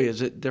different, boy,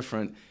 is it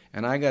different.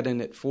 And I got in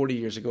it 40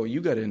 years ago.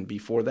 You got in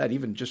before that.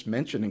 Even just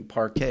mentioning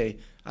parquet,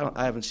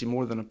 I haven't seen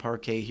more than a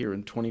parquet here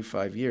in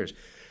 25 years.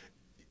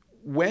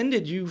 When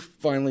did you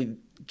finally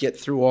get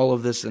through all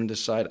of this and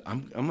decide,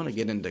 I'm going to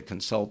get into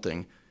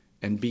consulting?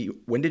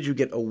 When did you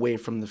get away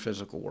from the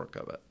physical work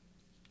of it?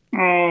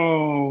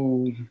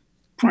 Oh,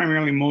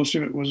 primarily most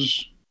of it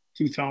was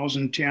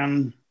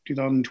 2010,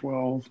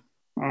 2012.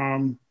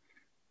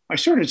 I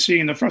started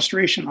seeing the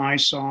frustration I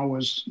saw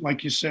was,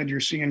 like you said,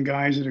 you're seeing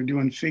guys that are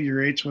doing figure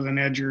eights with an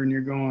edger, and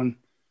you're going,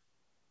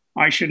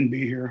 I shouldn't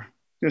be here.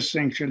 This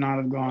thing should not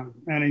have gone.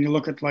 And then you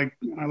look at,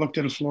 I looked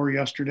at a floor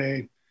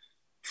yesterday,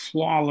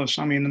 flawless.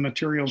 The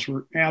materials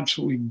were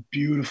absolutely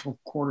beautiful,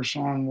 quarter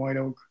sawn white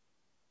oak.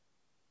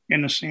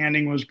 and the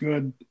sanding was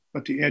good,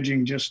 but the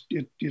edging just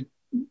it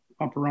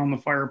up around the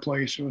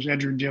fireplace. It was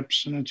edger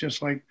dips, and it's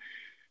just like,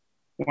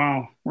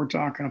 wow, we're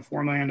talking a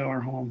 $4 million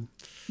home,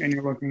 and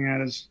you're looking at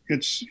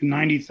it's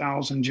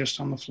 90,000 just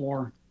on the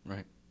floor,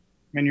 Right.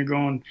 and you're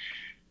going.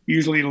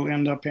 Usually, it'll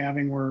end up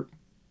having where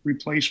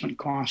replacement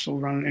costs will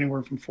run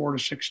anywhere from 4 to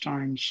 6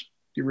 times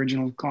the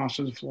original cost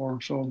of the floor.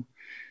 So,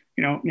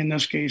 in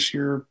this case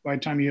here, by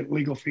the time you get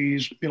legal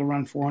fees, it'll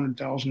run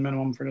 400,000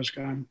 minimum for this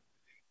guy.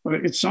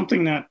 But it's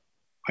something that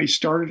I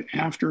started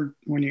after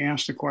when you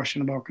asked the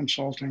question about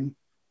consulting,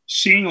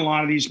 seeing a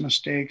lot of these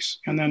mistakes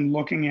and then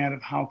looking at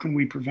it, how can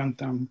we prevent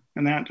them?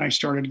 And that I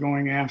started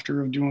going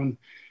after of doing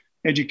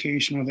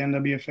education with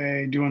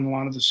NWFA, doing a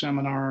lot of the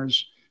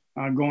seminars,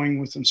 going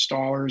with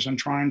installers and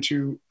trying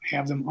to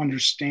have them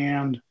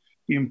understand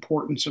the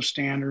importance of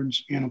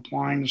standards and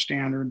applying the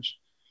standards,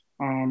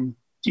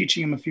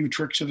 teaching them a few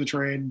tricks of the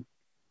trade.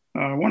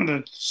 One of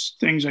the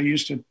things I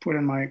used to put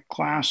in my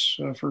class,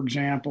 for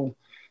example,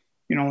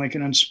 like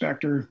an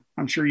inspector,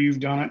 I'm sure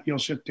you've done it. You'll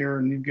sit there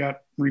and you've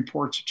got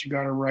reports that you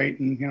got to write.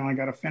 And, I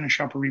got to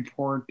finish up a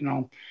report,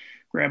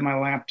 grab my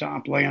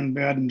laptop, lay in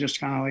bed and just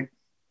kind of like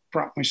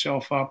prop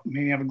myself up,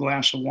 maybe have a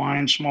glass of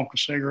wine, smoke a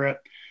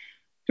cigarette,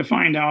 to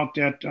find out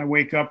that I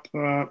wake up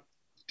to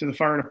the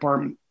fire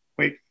department,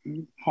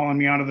 hauling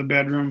me out of the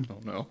bedroom.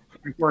 Oh, no.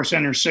 Of course,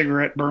 then their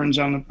cigarette burns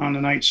on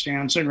the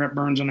nightstand, cigarette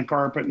burns on the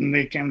carpet, and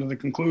they came to the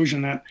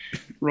conclusion that,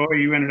 Roy,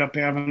 you ended up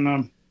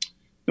having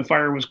the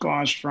fire was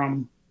caused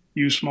from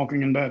you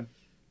smoking in bed.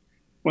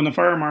 When the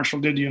fire marshal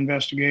did the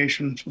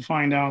investigation to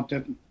find out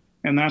that,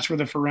 and that's where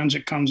the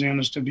forensic comes in,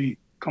 is to be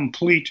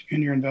complete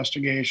in your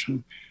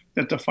investigation,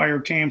 that the fire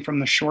came from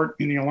the short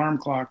in the alarm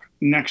clock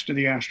next to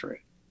the ashtray.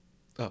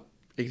 Oh,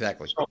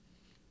 exactly. So,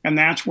 and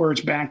that's where it's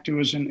back to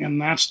is,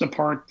 and that's the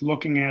part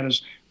looking at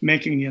is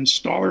making the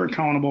installer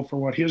accountable for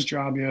what his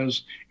job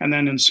is, and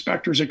then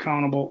inspectors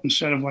accountable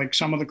instead of like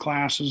some of the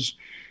classes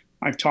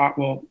I've taught.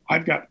 Well,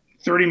 I've got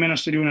 30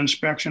 minutes to do an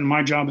inspection.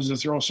 My job is to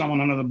throw someone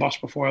under the bus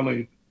before I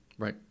leave.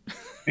 Right.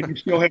 And you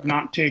still have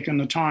not taken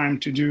the time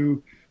to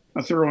do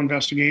a thorough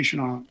investigation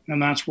on it. And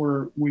that's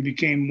where we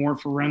became more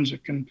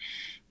forensic. And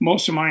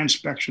most of my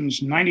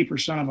inspections,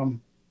 90% of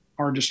them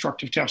are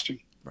destructive testing.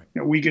 Right.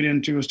 That we get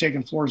into is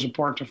taking floors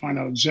apart to find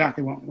out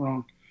exactly what went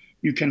wrong.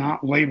 You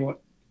cannot label it.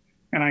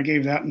 And I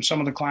gave that in some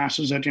of the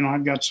classes that,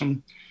 I've got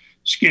some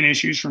skin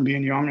issues from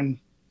being young and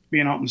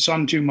being out in the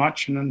sun too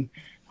much. And then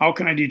how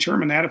can I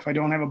determine that if I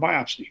don't have a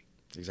biopsy?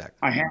 Exactly.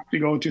 I have to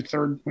go to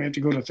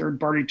third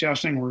party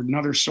testing or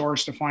another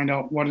source to find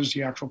out what is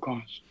the actual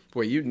cause.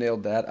 Boy, you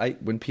nailed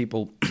that. When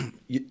people,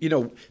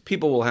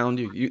 people will hound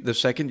you. The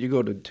second you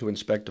go to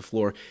inspect a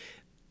floor.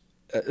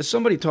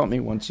 Somebody taught me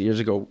once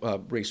years ago,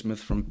 Ray Smith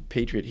from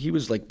Patriot. He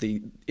was like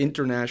the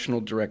international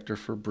director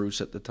for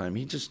Bruce at the time.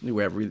 He just knew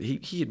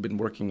everything. He had been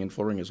working in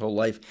flooring his whole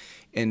life.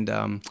 And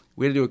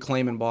we had to do a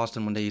claim in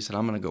Boston one day. He said,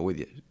 I'm going to go with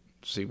you,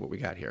 see what we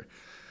got here.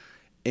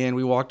 And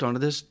we walked onto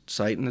this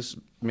site, and this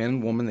man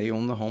and woman, they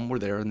owned the home, were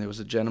there, and there was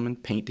a gentleman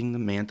painting the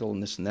mantle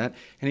and this and that.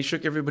 And he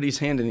shook everybody's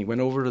hand, and he went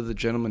over to the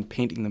gentleman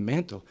painting the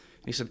mantle.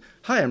 And he said,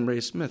 hi, I'm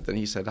Ray Smith. And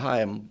he said,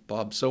 hi, I'm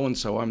Bob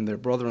so-and-so. I'm their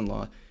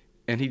brother-in-law.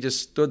 And he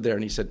just stood there,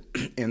 and he said,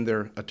 and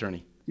their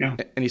attorney. Yeah.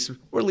 And he said,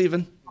 we're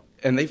leaving.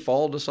 And they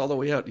followed us all the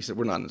way out. He said,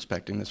 we're not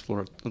inspecting this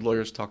floor. The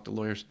lawyers talk to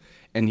lawyers.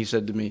 And he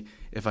said to me,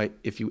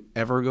 if you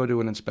ever go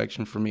to an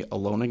inspection for me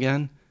alone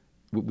again,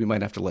 we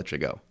might have to let you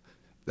go.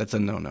 That's a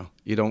no-no.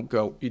 You don't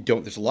go.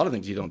 There's a lot of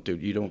things you don't do.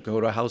 You don't go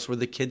to a house where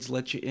the kids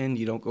let you in.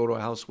 You don't go to a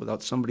house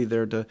without somebody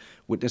there to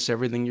witness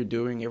everything you're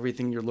doing,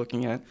 everything you're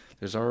looking at.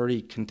 There's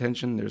already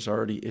contention. There's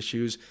already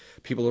issues.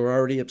 People are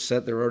already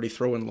upset. They're already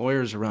throwing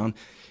lawyers around.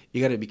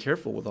 You got to be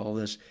careful with all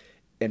this.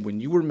 And when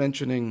you were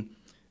mentioning,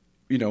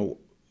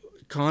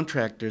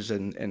 contractors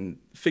and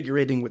figure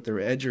eighting with their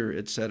edger,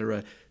 et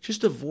cetera,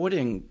 just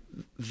avoiding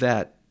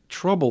that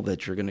trouble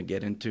that you're going to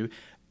get into,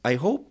 I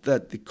hope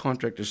that the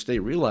contractors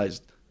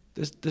realize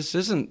this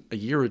isn't a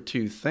year or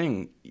two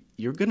thing.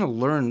 You're going to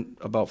learn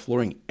about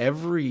flooring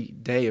every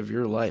day of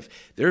your life.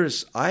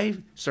 I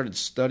started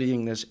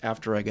studying this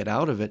after I got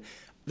out of it.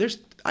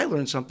 I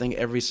learned something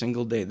every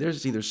single day.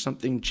 There's either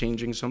something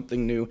changing,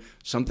 something new,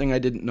 something I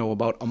didn't know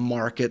about, a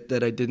market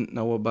that I didn't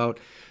know about.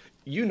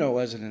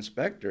 As an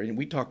inspector, and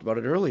we talked about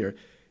it earlier,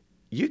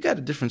 you got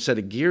a different set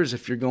of gears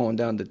if you're going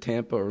down to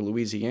Tampa or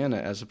Louisiana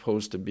as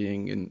opposed to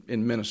being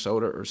in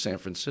Minnesota or San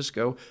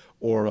Francisco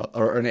or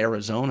in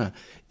Arizona.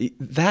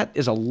 That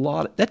is a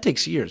lot. That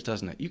takes years,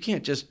 doesn't it? You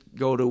can't just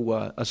go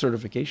to a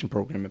certification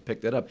program and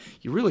pick that up.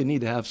 You really need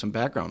to have some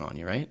background on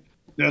you, right?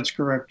 That's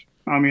correct.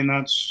 I mean,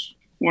 that's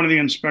one of the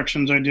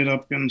inspections I did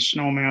up in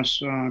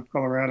Snowmass,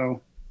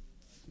 Colorado,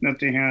 that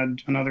they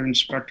had another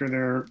inspector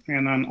there.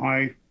 And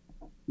then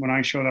when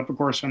I showed up, of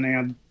course, and they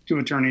had two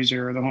attorneys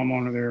there, the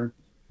homeowner there.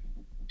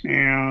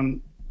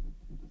 And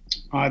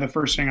the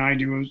first thing I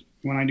do is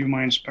when I do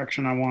my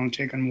inspection, I want to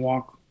take and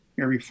walk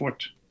every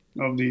foot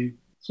of the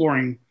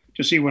flooring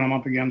to see what I'm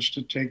up against,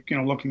 to take,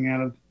 looking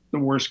at the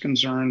worst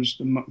concerns,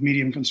 the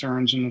medium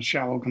concerns, and the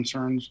shallow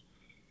concerns.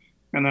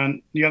 And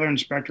then the other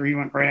inspector, he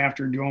went right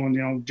after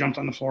doing, jumped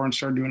on the floor and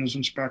started doing his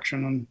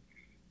inspection.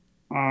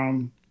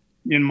 And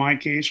in my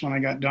case, when I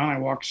got done, I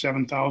walked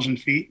 7,000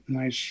 feet, and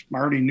I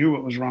already knew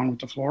what was wrong with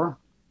the floor.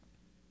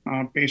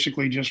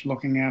 Basically, just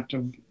looking at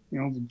the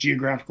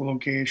geographical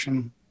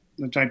location,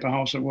 the type of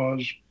house it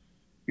was,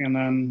 and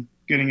then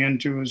getting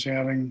into is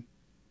having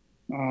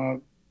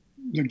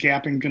the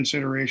gapping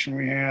consideration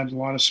we had, a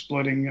lot of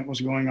splitting that was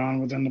going on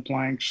within the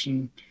planks,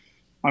 and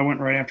I went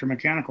right after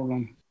mechanical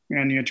room.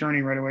 And the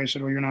attorney right away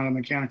said, "Well, you're not a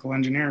mechanical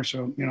engineer,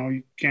 so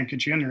you can't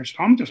get you in there." So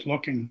I'm just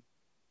looking.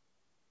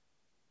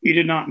 He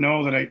did not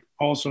know that I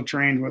also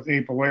trained with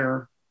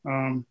Aprilaire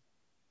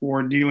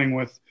for dealing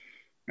with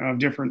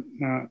different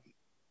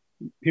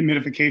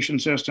humidification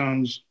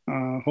systems,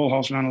 whole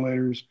house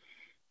ventilators,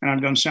 and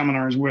I've done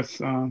seminars with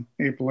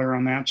Aprilaire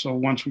on that. So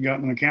once we got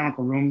in the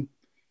mechanical room,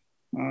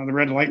 the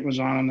red light was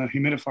on the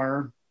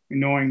humidifier,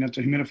 knowing that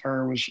the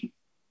humidifier was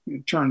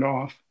turned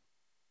off.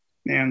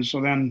 And so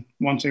then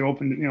once they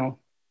opened,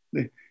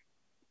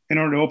 in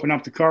order to open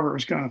up the cover, it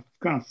was kind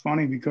of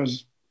funny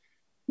because,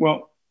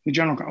 well, I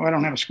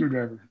don't have a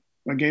screwdriver.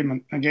 I gave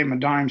him a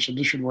dime, said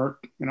this should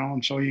work,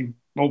 and so he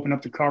opened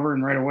up the cover,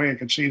 and right away I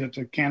could see that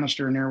the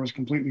canister in there was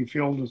completely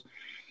filled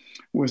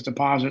with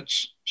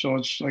deposits. So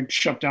it's like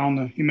shut down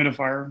the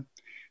humidifier.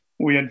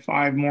 We had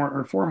 4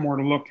 more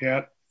to look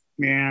at,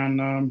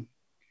 and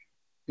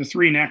the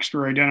 3 next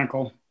were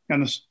identical.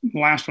 And the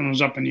last one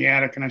was up in the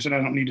attic. And I said, I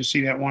don't need to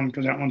see that one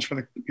because that one's for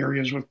the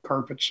areas with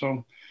carpet.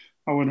 So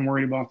I wasn't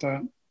worried about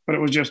that. But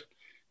it was just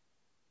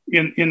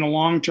in the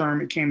long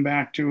term, it came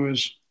back to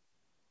is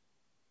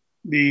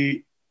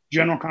the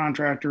general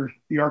contractor,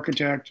 the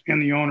architect,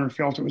 and the owner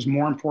felt it was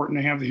more important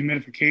to have the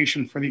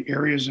humidification for the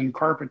areas in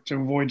carpet to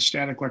avoid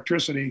static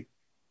electricity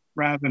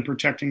rather than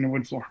protecting the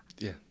wood floor.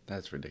 Yeah,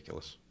 that's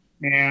ridiculous.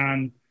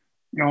 And,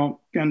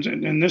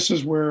 and this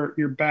is where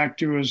you're back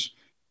to is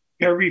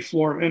every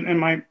floor, and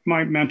my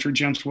mentor,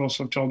 Jens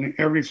Wilson, told me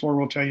every floor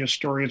will tell you a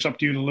story. It's up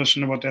to you to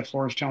listen to what that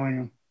floor is telling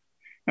you.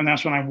 And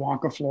that's when I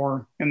walk a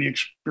floor and the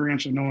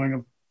experience of knowing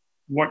of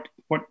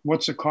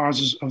what's the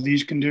causes of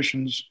these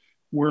conditions,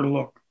 where to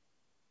look,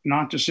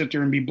 not to sit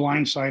there and be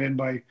blindsided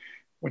by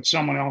what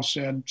someone else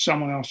said,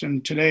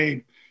 And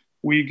today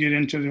we get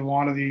into a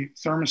lot of the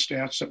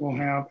thermostats that will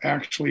have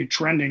actually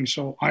trending.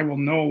 So I will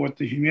know what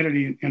the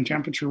humidity and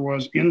temperature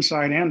was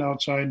inside and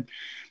outside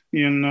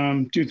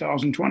in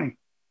 2020.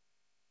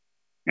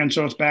 And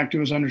so it's back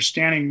to is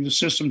understanding the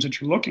systems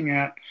that you're looking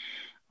at.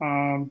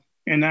 And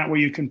that way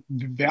you can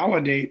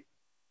validate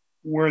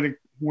where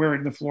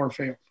the floor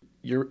failed.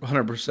 You're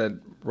 100%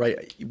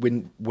 right.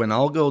 When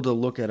I'll go to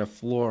look at a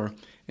floor,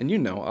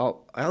 and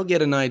I'll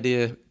get an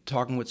idea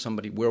talking with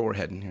somebody where we're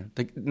heading here.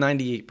 Like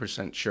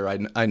 98% sure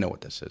I know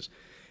what this is.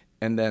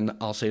 And then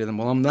I'll say to them,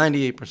 well, I'm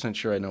 98%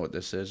 sure I know what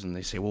this is. And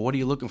they say, well, what are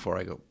you looking for?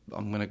 I go,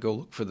 I'm going to go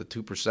look for the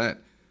 2%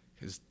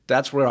 because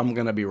that's where I'm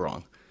going to be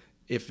wrong.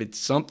 If it's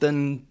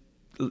something...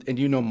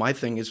 And my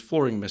thing is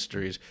flooring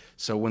mysteries.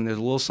 So when there's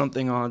a little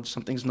something odd,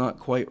 something's not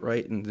quite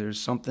right, and there's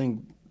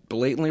something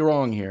blatantly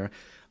wrong here,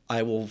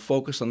 I will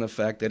focus on the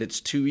fact that it's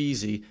too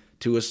easy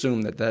to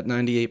assume that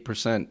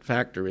 98%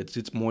 factor,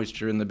 it's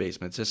moisture in the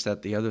basement. It's just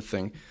that the other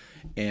thing.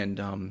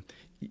 And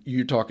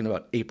you're talking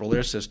about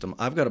Aprilaire system.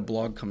 I've got a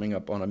blog coming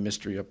up on a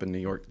mystery up in New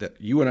York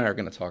that you and I are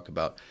going to talk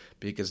about,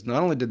 because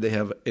not only did they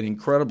have an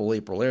incredible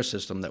Aprilaire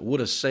system that would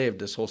have saved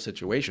this whole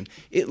situation,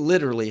 it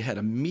literally had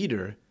a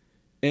meter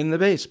in the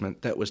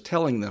basement that was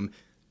telling them,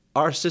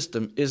 our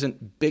system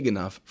isn't big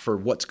enough for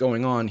what's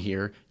going on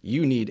here.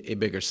 You need a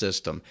bigger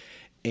system.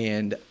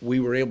 And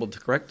we were able to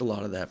correct a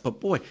lot of that. But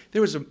boy,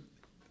 there's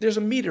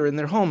a meter in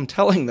their home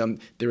telling them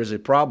there is a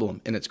problem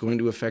and it's going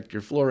to affect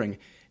your flooring.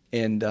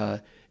 And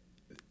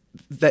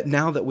that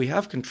now that we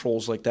have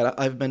controls like that,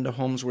 I've been to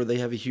homes where they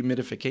have a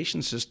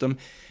humidification system,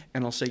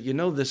 and I'll say,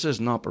 this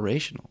isn't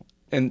operational.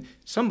 And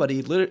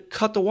somebody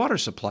cut the water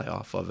supply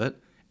off of it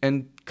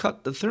and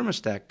cut the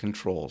thermostat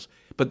controls.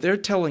 But they're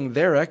telling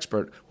their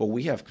expert, well,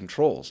 we have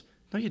controls.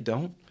 No, you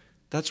don't.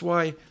 That's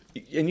why,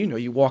 and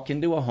you walk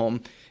into a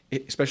home,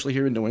 especially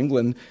here in New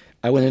England,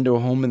 I went into a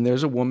home and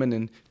there's a woman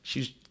and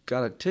she's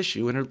got a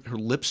tissue and her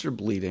lips are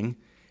bleeding.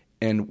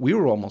 And we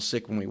were almost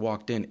sick when we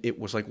walked in. It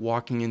was like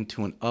walking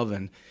into an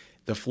oven.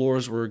 The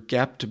floors were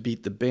gapped to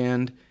beat the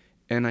band.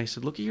 And I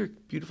said, look at your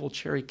beautiful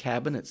cherry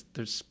cabinets.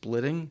 They're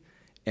splitting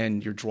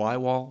and your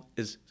drywall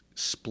is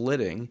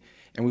splitting.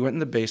 And we went in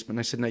the basement, and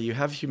I said, now you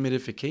have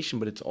humidification,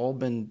 but it's all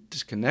been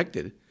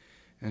disconnected.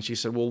 And she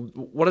said, well,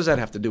 what does that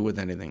have to do with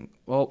anything?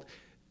 Well,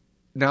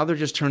 now they're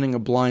just turning a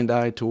blind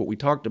eye to what we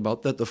talked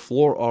about, that the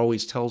floor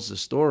always tells the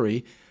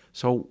story.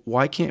 So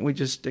why can't we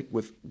just stick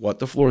with what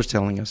the floor is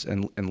telling us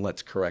and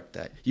let's correct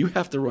that? You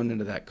have to run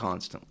into that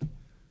constantly.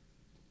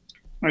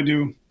 I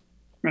do.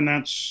 And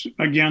that's,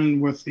 again,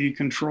 with the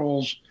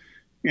controls.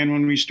 And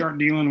when we start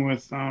dealing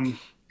with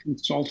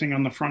consulting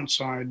on the front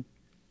side,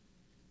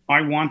 I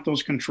want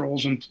those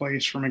controls in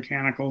place for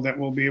mechanical that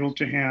will be able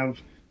to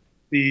have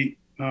the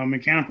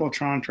mechanical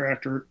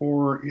contractor,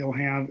 or you'll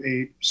have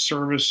a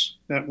service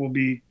that will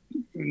be,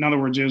 in other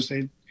words,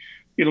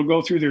 it'll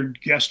go through their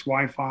guest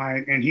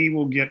Wi-Fi, and he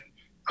will get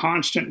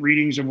constant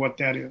readings of what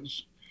that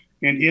is.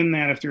 And in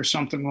that, if there's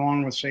something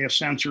wrong with, say, a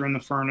sensor in the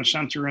furnace,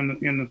 sensor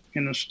in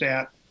the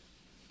stat,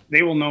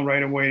 they will know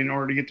right away in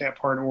order to get that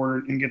part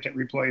ordered and get that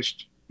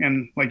replaced.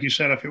 And like you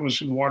said, if it was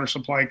the water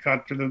supply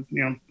cut for the,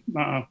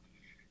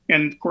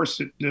 and of course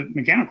the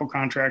mechanical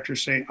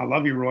contractors say, "I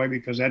love you, Roy,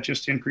 because that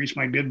just increased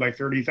my bid by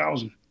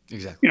 30,000."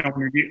 Exactly.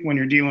 When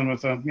you're dealing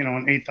with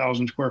an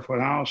 8,000 square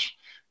foot house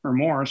or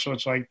more, so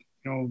it's like,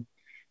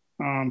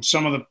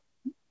 some of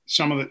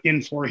the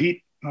in-floor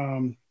heat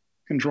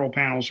control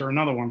panels are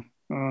another one.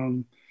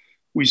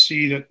 We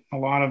see that a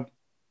lot of,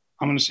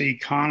 I'm going to say,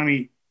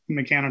 economy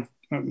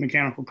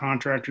mechanical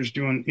contractors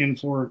doing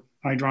in-floor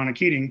hydronic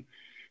heating,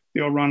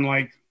 they'll run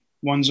like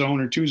one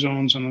zone or two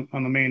zones on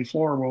the main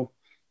floor. Well,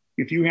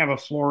 if you have a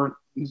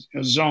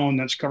zone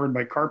that's covered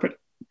by carpet,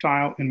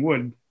 tile, and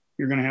wood,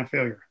 you're going to have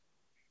failure.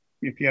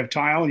 If you have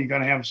tile, you got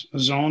to have a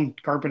zone,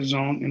 carpet a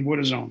zone, and wood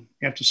a zone.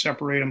 You have to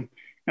separate them.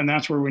 And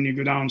that's where, when you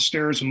go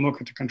downstairs and look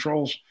at the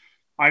controls,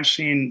 I've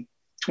seen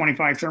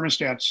 25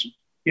 thermostats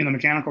in the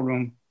mechanical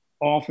room,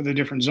 all for the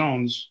different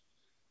zones.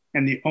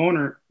 And the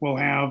owner will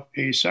have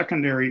a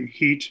secondary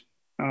heat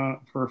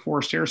for a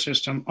forced air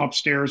system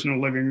upstairs in the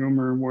living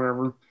room or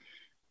wherever.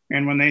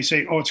 And when they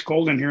say, "Oh, it's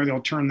cold in here,"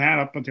 they'll turn that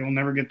up, but they'll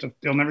never get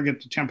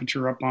the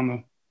temperature up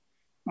on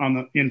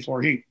the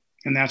in-floor heat.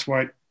 And that's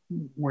where,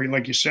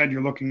 like you said,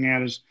 you're looking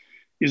at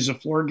is the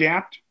floor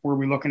gapped? Or are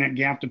we looking at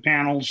gapped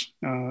panels,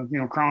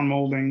 crown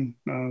molding?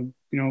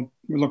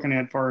 We're looking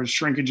at, as far as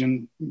shrinkage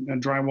in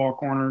drywall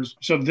corners.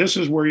 So this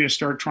is where you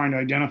start trying to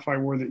identify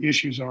where the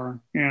issues are.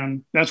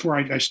 And that's where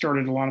I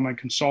started a lot of my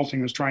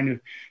consulting, was trying to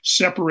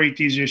separate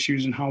these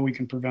issues and how we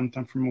can prevent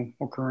them from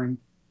occurring.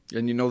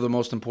 And the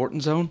most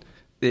important zone?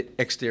 The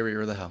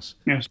exterior of the house.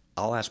 Yes.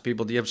 I'll ask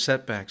people, "Do you have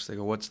setbacks?" They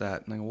go, "What's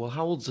that?" And I go, "Well,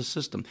 how old's the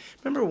system?"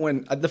 Remember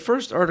when the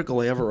first article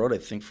I ever wrote, I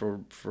think,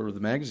 for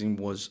the magazine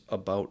was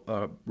about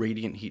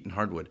radiant heat and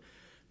hardwood.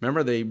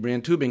 Remember, they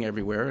ran tubing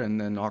everywhere, and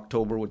then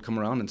October would come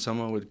around and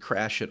someone would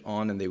crash it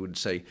on, and they would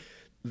say,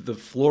 "The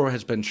floor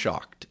has been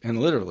shocked." And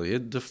literally,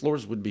 the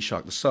floors would be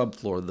shocked. The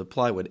subfloor, the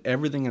plywood,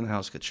 everything in the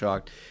house gets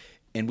shocked.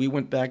 And we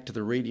went back to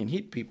the radiant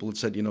heat people and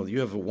said, "You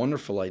have a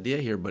wonderful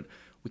idea here, but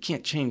we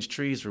can't change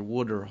trees or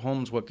wood or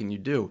homes. What can you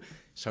do?"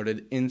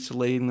 Started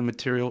insulating the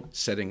material,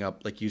 setting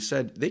up, like you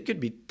said, they could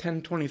be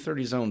 10, 20,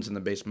 30 zones in the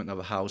basement of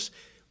a house.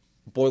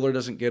 Boiler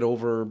doesn't get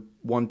over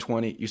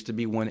 120. It used to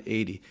be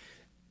 180.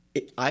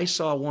 I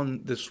saw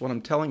one, this one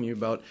I'm telling you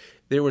about,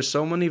 there were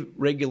so many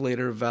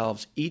regulator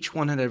valves. Each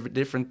one had a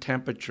different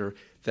temperature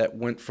that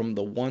went from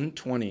the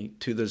 120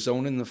 to the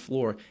zone in the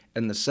floor,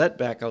 and the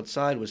setback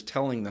outside was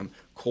telling them,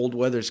 cold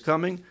weather's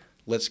coming,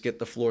 let's get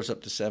the floors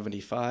up to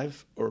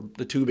 75, or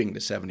the tubing to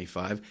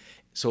 75,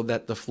 so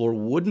that the floor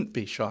wouldn't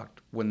be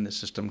shocked when the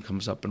system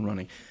comes up and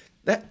running.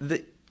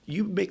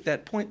 You make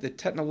that point. The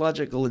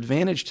technological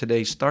advantage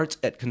today starts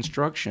at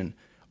construction.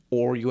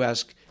 Or you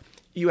ask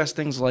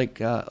things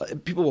like,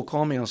 people will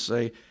call me and I'll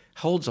say,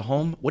 "How old's a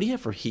home? What do you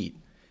have for heat?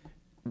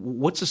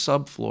 What's a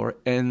subfloor?"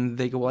 And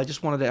they go, "Well, I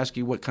just wanted to ask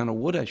you what kind of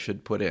wood I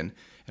should put in."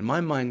 And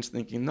my mind's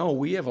thinking, no,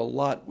 we have a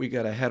lot we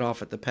got to head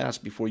off at the pass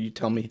before you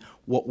tell me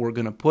what we're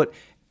going to put.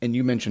 And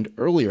you mentioned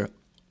earlier,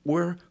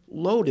 we're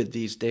loaded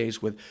these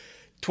days with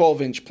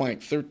 12-inch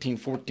plank, 13,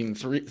 14,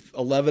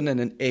 11 and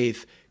an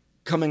eighth,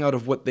 coming out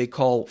of what they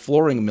call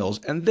flooring mills.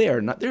 And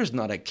there's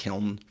not a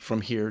kiln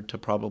from here to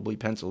probably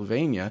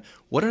Pennsylvania.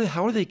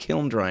 How are they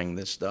kiln drying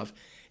this stuff?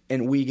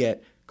 And we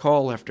get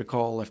call after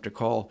call after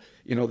call.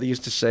 They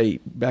used to say,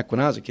 back when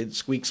I was a kid,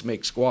 squeaks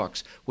make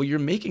squawks. Well, you're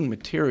making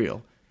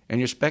material and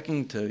you're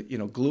speccing to,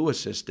 glue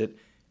assist it,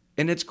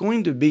 and it's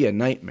going to be a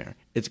nightmare.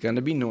 It's going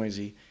to be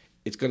noisy.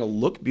 It's going to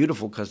look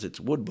beautiful because it's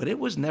wood, but it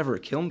was never a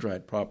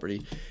kiln-dried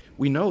property.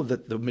 We know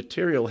that the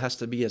material has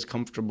to be as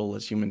comfortable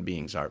as human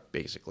beings are,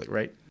 basically,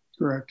 right?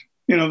 Correct.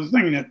 The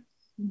thing that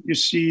you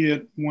see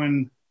that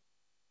when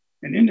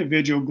an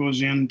individual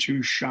goes in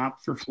to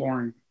shop for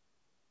flooring,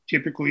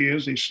 typically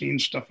they've seen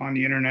stuff on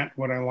the internet,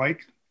 what I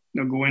like.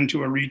 They'll go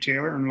into a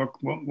retailer and look,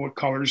 what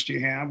colors do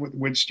you have? What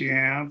widths do you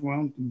have?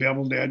 Well,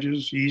 beveled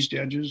edges, eased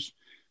edges.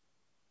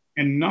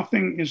 And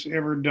nothing is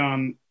ever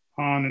done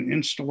on an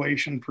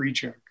installation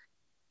pre-check.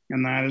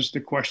 And that is the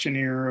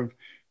questionnaire of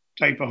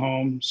type of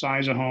home,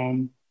 size of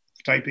home,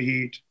 type of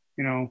heat,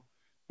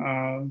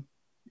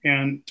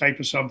 and type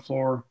of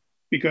subfloor,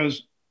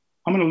 because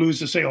I'm going to lose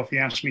the sale if you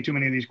ask me too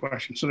many of these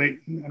questions. So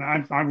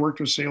I've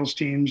worked with sales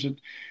teams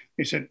and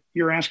they said,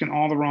 "You're asking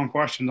all the wrong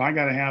questions. I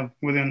got to have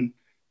within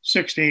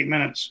 6 to 8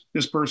 minutes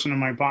this person in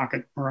my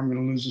pocket, or I'm going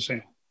to lose the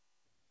sale."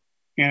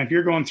 And if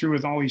you're going through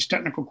with all these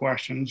technical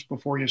questions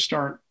before you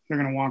start, they're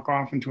going to walk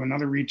off into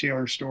another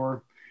retailer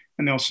store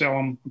and they'll sell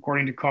them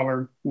according to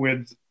color,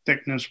 width,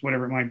 thickness,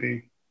 whatever it might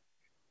be.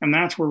 And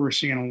that's where we're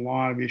seeing a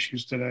lot of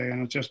issues today.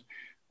 And it's just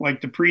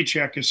like the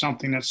pre-check is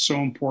something that's so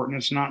important.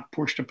 It's not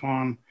pushed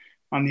upon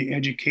on the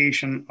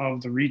education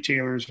of the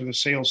retailers or the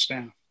sales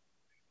staff.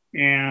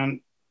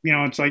 And,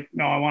 it's like,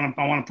 no, I want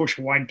to push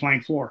a wide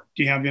plank floor.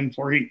 Do you have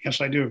in-floor heat? Yes,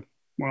 I do.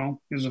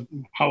 Well,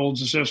 how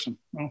old's the system?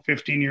 Well,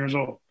 15 years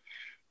old.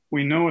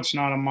 We know it's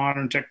not a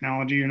modern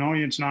technology. You know,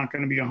 it's not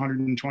going to be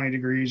 120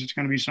 degrees. It's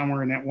going to be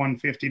somewhere in that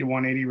 150 to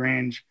 180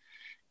 range.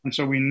 And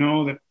so we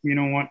know that, you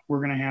know what, we're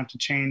going to have to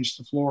change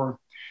the floor.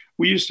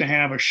 We used to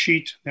have a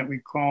sheet that we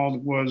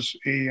called was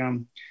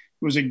it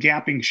was a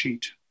gapping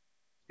sheet.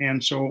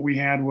 And so what we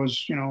had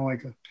was, you know,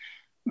 like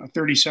a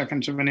 30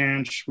 seconds of an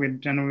inch.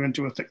 Then we went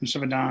to a thickness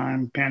of a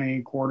dime,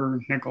 penny, quarter,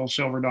 nickel,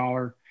 silver,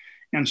 dollar.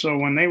 And so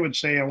when they would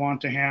say, I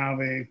want to have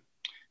a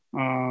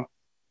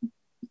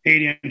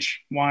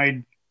 8-inch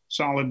wide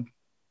solid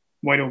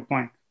white oak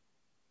plank,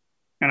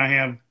 and I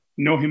have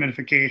no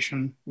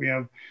humidification, we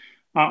have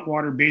hot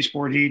water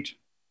baseboard heat,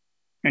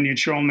 and you'd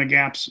show them the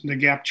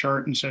gap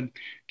chart and said,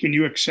 can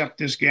you accept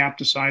this gap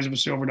the size of a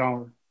silver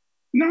dollar?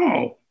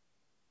 No.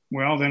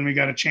 Well, then we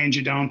got to change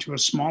it down to a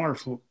smaller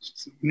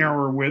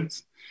narrower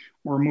width,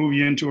 or move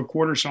you into a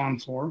quarter sawn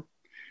floor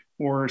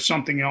or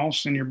something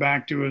else. And you're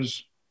back to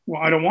is,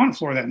 well, I don't want a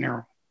floor that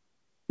narrow.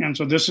 And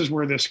so this is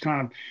where this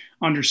kind of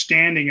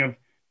understanding of,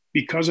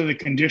 because of the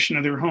condition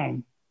of their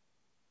home,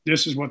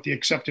 this is what the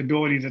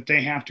acceptability that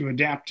they have to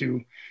adapt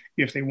to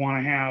if they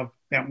want to have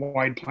that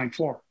wide plank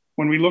floor.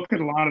 When we look at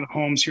a lot of the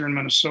homes here in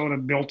Minnesota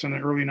built in the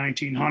early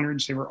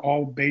 1900s, they were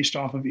all based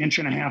off of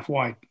 1.5 inch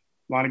wide.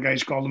 A lot of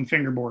guys called them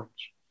fingerboards.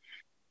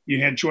 You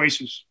had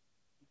choices: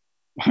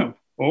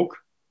 oak,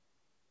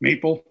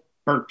 maple,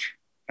 birch.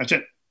 That's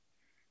it.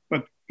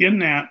 But in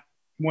that,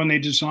 when they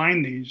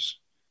designed these,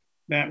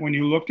 that when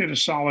you looked at a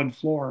solid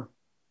floor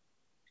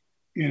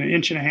in 1.5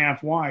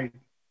 inch wide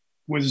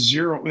with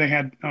zero, they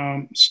had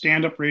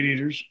stand-up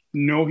radiators,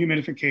 no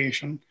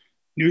humidification,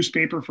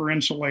 newspaper for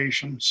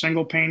insulation,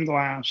 single pane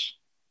glass,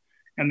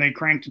 and they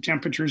cranked the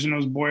temperatures in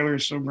those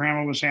boilers so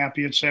grandma was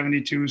happy at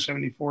 72,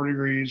 74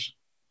 degrees.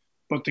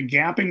 But the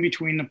gapping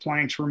between the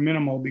planks were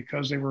minimal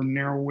because they were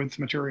narrow width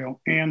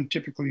material, and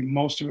typically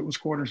most of it was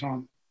quarter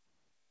sawn.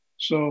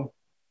 So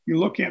you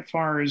look at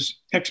far as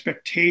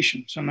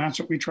expectations, and that's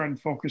what we tried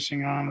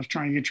focusing on, is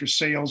trying to get your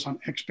sales on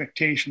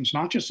expectations,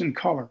 not just in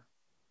color,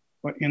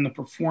 but in the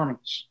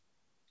performance.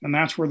 And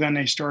that's where then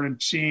they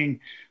started seeing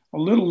a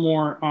little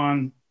more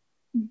on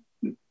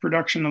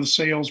production of the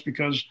sales,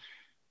 because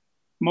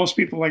most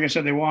people, like I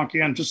said, they walk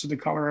in, this is the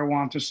color I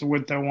want, this is the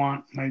width I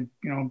want. I,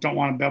 don't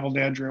want a beveled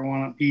edge, or I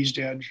want an eased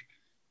edge.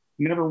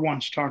 Never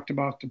once talked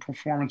about the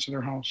performance of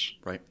their house.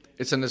 Right.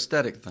 It's an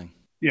aesthetic thing.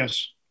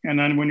 Yes. And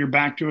then when you're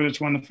back to it,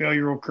 it's when the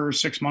failure occurs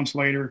 6 months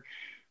later.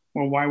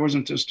 Well, why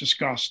wasn't this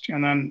discussed?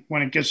 And then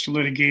when it gets to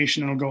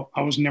litigation, it'll go,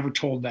 I was never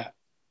told that.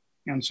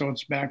 And so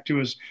it's back to,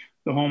 is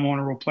the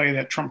homeowner will play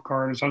that trump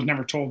card, as I was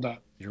never told that.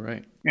 You're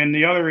right. And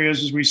the other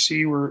is we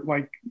see where,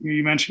 like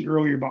you mentioned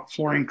earlier about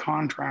flooring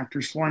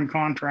contractors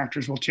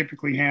will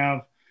typically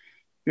have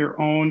their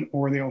own,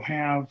 or they'll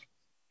have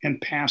and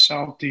pass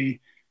out the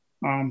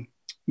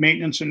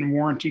maintenance and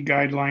warranty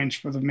guidelines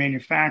for the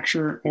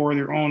manufacturer, or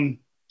their own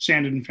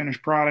sanded and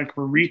finished product.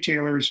 For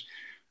retailers,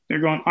 they're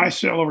going, I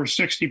sell over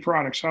 60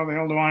 products. How the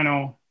hell do I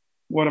know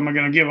what am I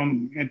going to give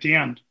them at the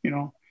end?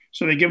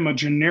 So they give them a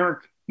generic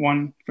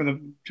one for the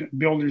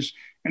builders,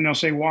 and they'll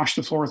say, wash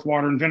the floor with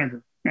water and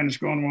vinegar. And it's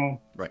going,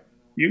 well, right.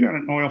 You got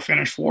an oil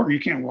finished floor. You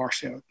can't wash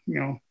that,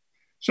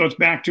 So it's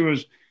back to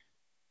is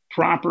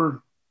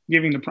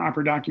giving the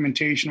proper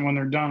documentation when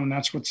they're done. And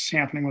that's what's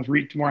happening with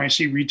where I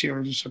see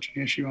retailers is such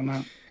an issue on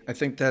that. I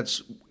think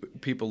that's,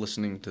 people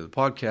listening to the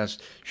podcast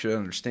should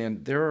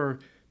understand, there are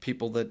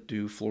people that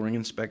do flooring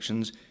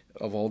inspections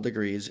of all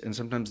degrees, and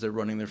sometimes they're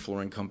running their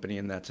flooring company,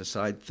 and that's a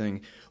side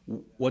thing.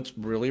 What's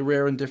really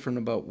rare and different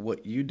about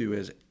what you do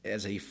is,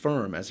 as a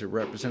firm, as a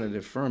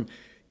representative firm,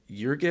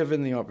 you're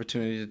given the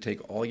opportunity to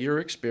take all your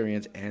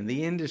experience and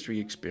the industry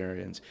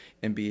experience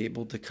and be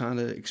able to kind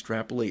of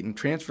extrapolate and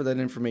transfer that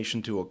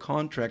information to a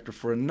contractor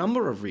for a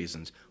number of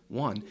reasons.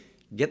 One,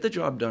 get the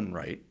job done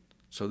right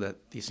so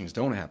that these things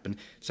don't happen.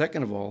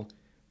 Second of all,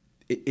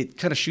 it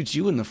kind of shoots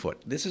you in the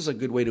foot. This is a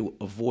good way to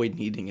avoid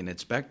needing an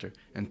inspector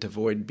and to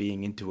avoid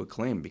being into a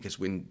claim, because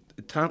when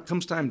it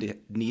comes time to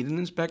need an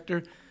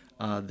inspector,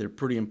 they're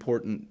pretty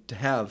important to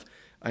have.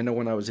 I know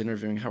when I was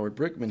interviewing Howard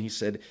Brickman, he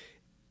said,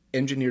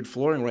 engineered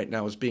flooring right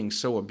now is being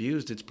so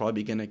abused, it's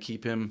probably going to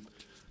keep him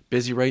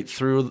busy right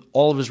through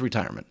all of his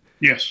retirement.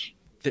 Yes.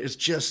 There's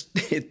just,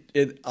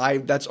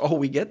 that's all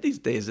we get these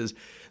days is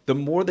the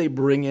more they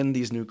bring in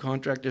these new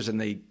contractors and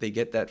they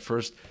get that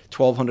first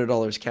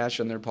 $1,200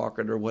 cash in their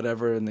pocket or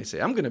whatever, and they say,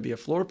 I'm going to be a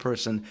floor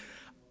person,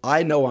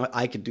 I know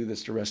I could do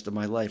this the rest of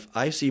my life.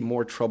 I see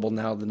more trouble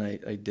now than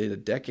I did a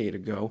decade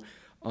ago.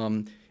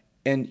 And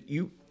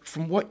you,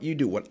 from what you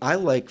do, what I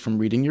like from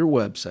reading your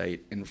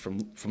website and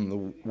from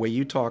the way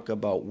you talk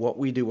about what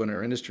we do in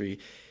our industry,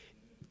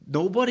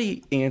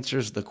 nobody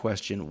answers the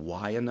question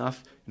why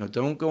enough.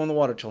 Don't go in the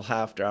water till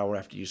half an hour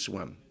after you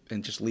swim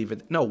and just leave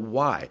it. No,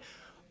 why?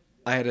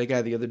 I had a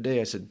guy the other day,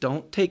 I said,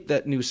 don't take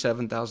that new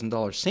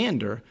 $7,000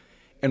 sander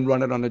and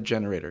run it on a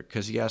generator,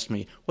 because he asked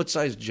me, what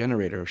size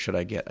generator should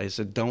I get? I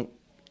said, don't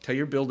tell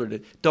your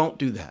builder don't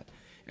do that.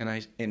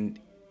 And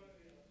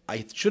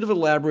I should have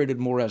elaborated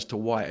more as to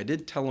why. I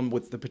did tell him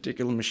with the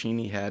particular machine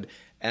he had,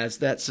 as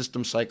that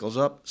system cycles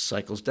up,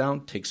 cycles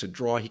down, takes a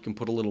draw, he can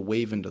put a little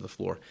wave into the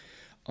floor.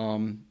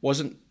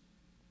 Wasn't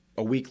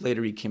a week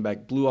later he came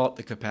back, blew out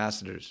the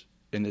capacitors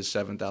in his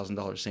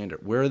 $7,000 sander.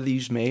 Where are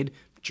these made?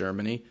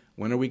 Germany.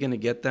 When are we going to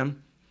get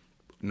them?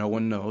 No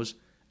one knows.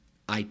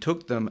 I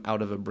took them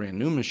out of a brand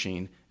new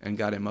machine and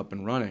got him up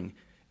and running,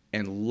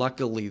 and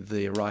luckily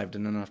they arrived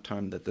in enough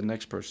time that the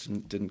next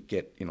person didn't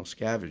get,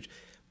 scavenged.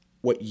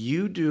 What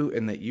you do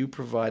and that you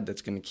provide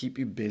that's going to keep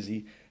you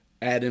busy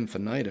ad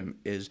infinitum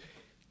is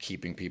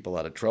keeping people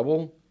out of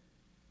trouble,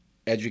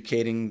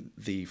 educating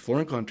the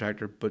flooring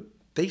contractor, but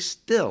they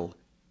still,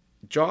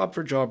 job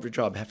for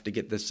job, have to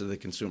get this to the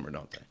consumer,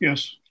 don't they?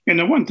 Yes. And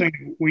the one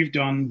thing we've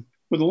done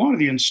with a lot of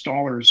the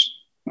installers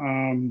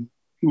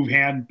who've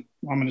had,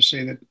 I'm going to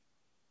say that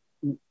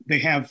they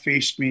have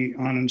faced me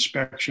on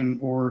inspection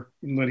or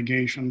in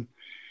litigation,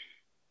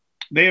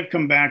 they have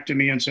come back to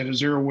me and said, is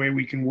there a way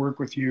we can work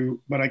with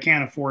you? But I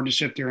can't afford to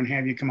sit there and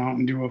have you come out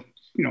and do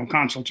a,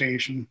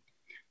 consultation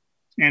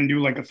and do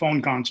like a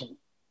phone consult.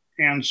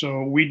 And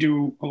so we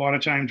do a lot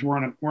of times we're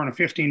on a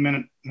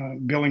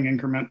 15-minute billing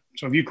increment.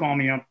 So if you call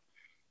me up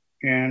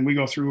and we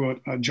go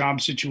through a job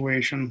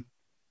situation,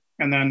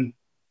 and then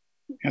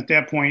at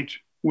that point,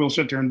 we'll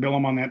sit there and bill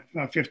them on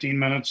that 15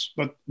 minutes.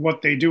 But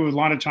what they do a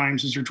lot of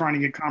times is they're trying to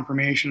get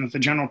confirmation that the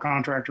general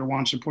contractor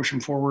wants to push them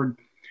forward.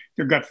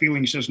 Their gut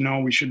feeling says,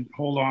 no, we should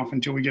hold off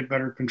until we get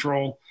better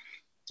control.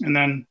 And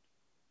then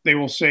they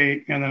will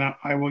say, and then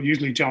I will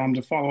usually tell them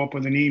to follow up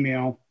with an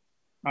email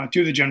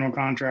to the general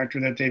contractor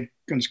that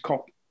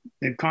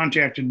they've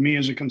contacted me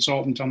as a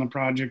consultant on the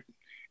project,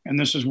 and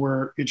this is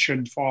where it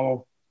should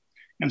follow.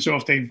 And so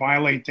if they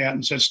violate that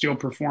and said still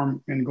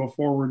perform and go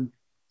forward,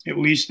 at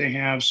least they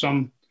have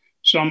some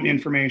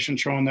information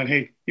showing that,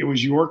 hey, it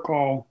was your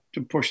call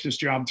to push this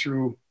job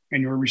through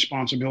and your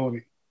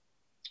responsibility.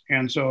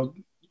 And so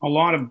a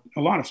lot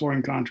of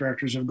flooring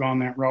contractors have gone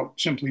that route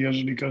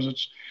simply because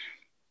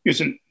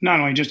it's not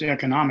only just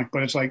economic,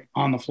 but it's like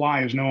on the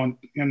fly, as no one,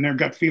 and their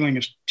gut feeling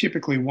is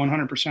typically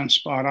 100%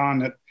 spot on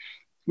that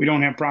we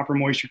don't have proper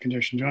moisture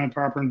conditions, we don't have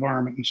proper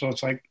environment. And so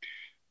it's like,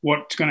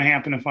 what's going to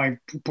happen if I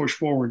push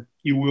forward?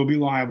 You will be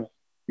liable.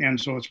 And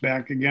so it's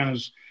back again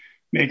as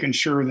making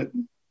sure that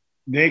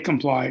they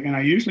comply. And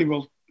I usually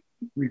will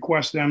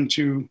request them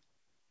to,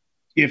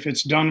 if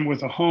it's done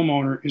with a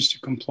homeowner, is to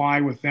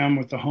comply with them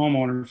with the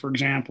homeowner. For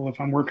example, if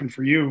I'm working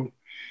for you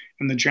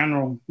and the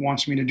general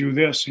wants me to do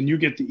this and you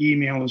get the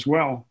email as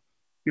well,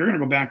 you're going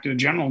to go back to the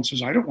general and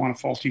says, I don't want a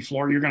faulty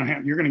floor. You're going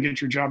to get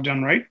your job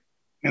done right.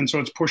 And so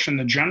it's pushing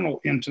the general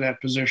into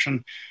that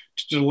position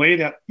to delay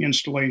that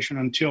installation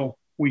until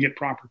we get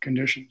proper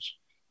conditions.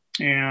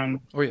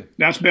 And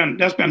that's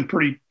been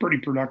pretty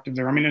productive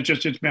there. I mean,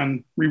 it's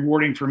been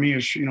rewarding for me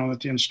as, that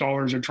the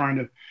installers are trying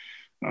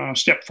to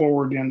step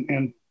forward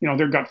and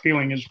their gut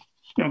feeling is,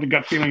 the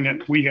gut feeling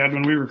that we had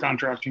when we were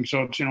contracting.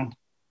 So it's,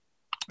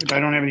 I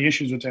don't have any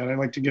issues with that. I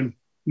like to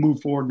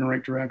move forward in the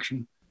right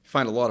direction.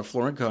 Find a lot of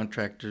flooring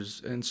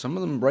contractors, and some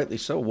of them rightly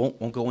so,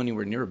 won't go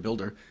anywhere near a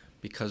builder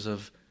because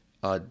of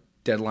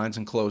deadlines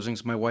and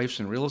closings. My wife's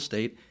in real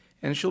estate,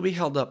 and she'll be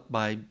held up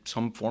by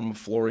some form of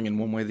flooring in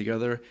one way or the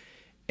other.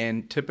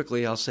 And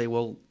typically I'll say,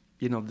 well,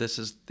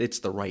 it's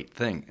the right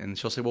thing. And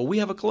she'll say, well, we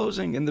have a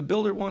closing and the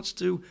builder wants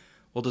to.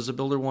 Well, does the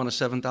builder want a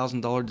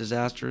 $7,000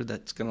 disaster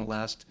that's going to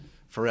last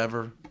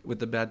forever with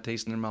the bad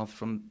taste in their mouth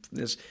from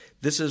this?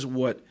 This is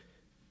what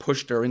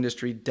pushed our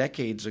industry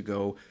decades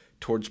ago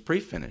towards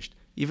pre-finished.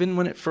 Even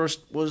when it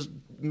first was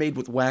made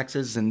with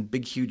waxes and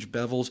big, huge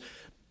bevels,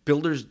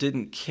 builders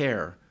didn't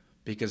care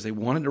because they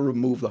wanted to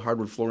remove the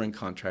hardwood flooring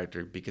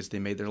contractor because they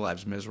made their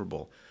lives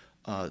miserable.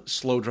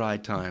 Slow dry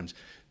times,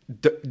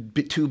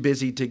 too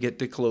busy to get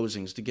to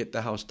closings, to get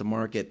the house to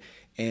market,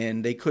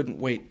 and they couldn't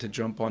wait to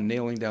jump on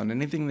nailing down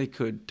anything they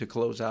could to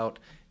close out,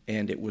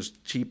 and it was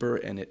cheaper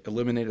and it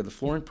eliminated the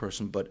flooring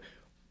person. But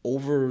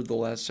over the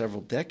last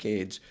several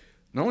decades,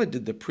 not only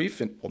did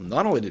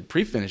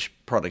pre-finished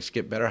products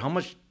get better, how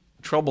much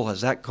trouble has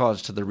that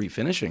caused to the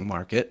refinishing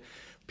market?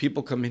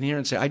 People come in here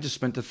and say, I just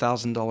spent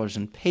 $1,000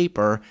 in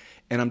paper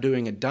and I'm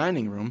doing a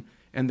dining room,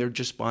 and they're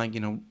just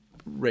buying,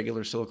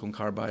 regular silicone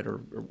carbide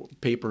or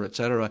paper,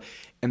 etc.,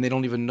 and they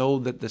don't even know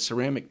that the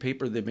ceramic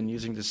paper they've been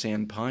using to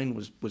sand pine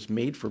was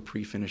made for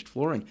pre-finished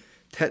flooring.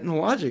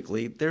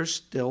 Technologically, there's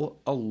still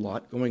a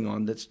lot going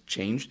on that's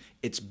changed.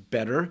 It's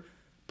better,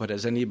 but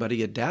has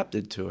anybody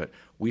adapted to it?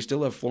 We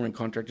still have flooring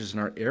contractors in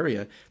our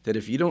area that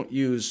if you don't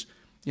use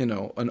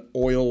an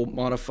oil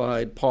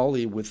modified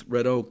poly with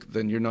red oak,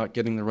 then you're not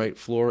getting the right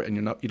floor and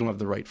you don't have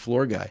the right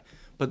floor guy.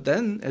 But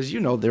then, as you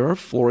know, there are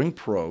flooring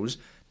pros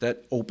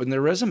that open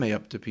their resume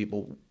up to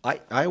people. I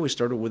always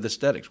started with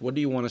aesthetics. What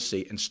do you want to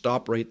see? And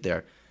stop right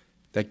there.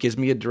 That gives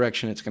me a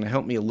direction. It's going to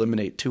help me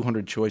eliminate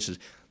 200 choices.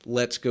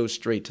 Let's go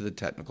straight to the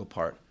technical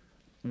part.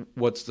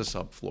 What's the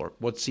subfloor?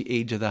 What's the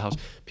age of the house?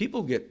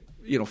 People get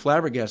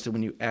flabbergasted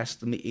when you ask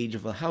them the age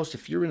of a house.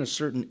 If you're in a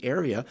certain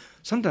area,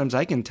 sometimes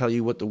I can tell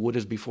you what the wood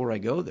is before I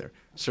go there.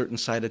 A certain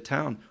side of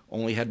town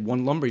only had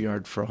one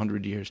lumberyard for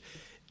 100 years.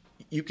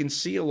 you can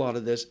see a lot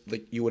of this,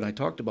 like you and I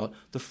talked about.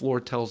 The floor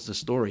tells the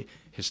story.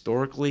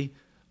 Historically,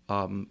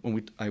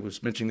 I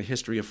was mentioning the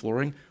history of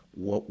flooring.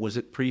 What was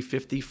it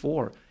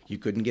pre-54? You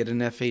couldn't get an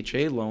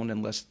FHA loan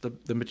unless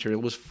the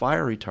material was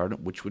fire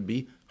retardant, which would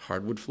be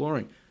hardwood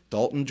flooring.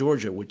 Dalton,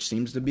 Georgia, which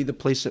seems to be the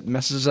place that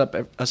messes up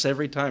us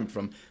every time,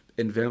 from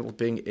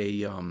developing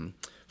a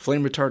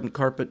flame retardant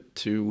carpet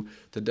to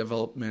the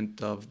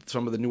development of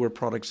some of the newer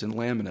products in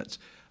laminates.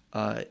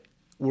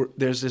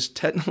 There's this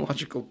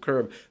technological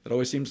curve that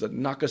always seems to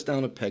knock us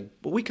down a peg,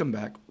 but we come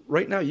back.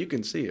 Right now, you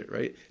can see it,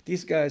 right?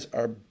 These guys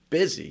are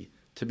busy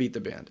to beat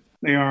the band.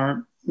 They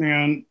are.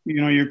 And,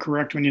 you're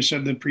correct when you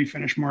said the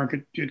pre-finished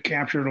market, it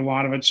captured a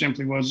lot of it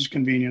simply was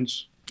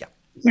convenience. Yeah.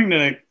 The thing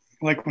that I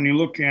like when you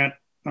look at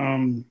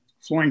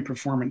flooring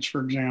performance,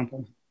 for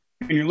example,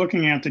 and you're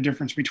looking at the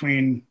difference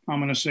between, I'm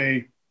going to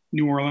say,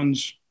 New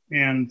Orleans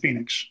and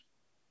Phoenix,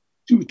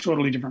 two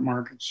totally different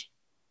markets,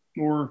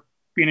 or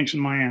Phoenix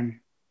and Miami.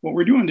 What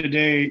we're doing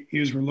today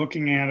is we're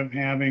looking at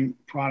having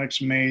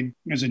products made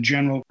as a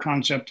general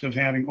concept of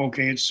having,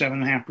 okay, it's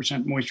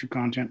 7.5% moisture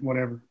content,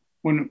 whatever.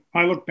 When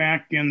I look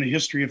back in the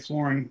history of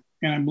flooring,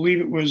 and I believe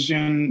it was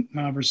in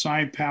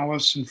Versailles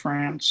Palace in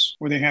France,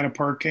 where they had a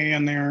parquet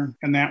in there,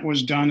 and that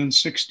was done in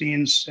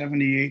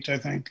 1678, I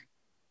think.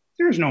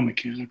 There's no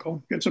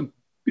mechanical. It's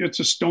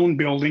a stone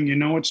building.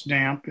 It's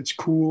damp, it's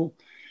cool,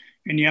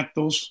 and yet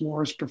those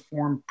floors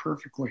perform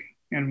perfectly.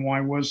 And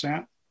why was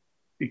that?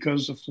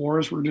 Because the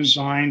floors were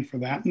designed for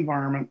that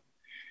environment.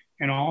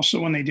 And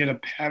also when they did a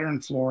pattern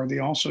floor, they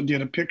also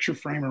did a picture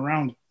frame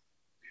around it.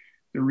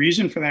 The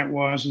reason for that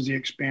was the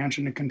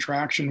expansion and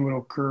contraction would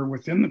occur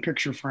within the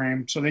picture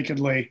frame, so they could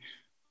lay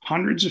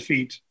hundreds of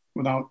feet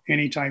without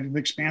any type of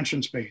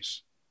expansion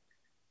space.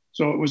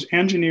 So it was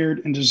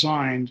engineered and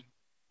designed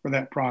for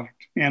that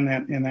product and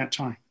that in that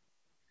time.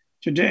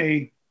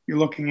 Today, you're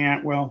looking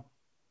at,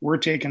 we're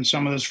taking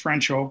some of this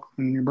French oak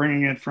and you're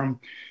bringing it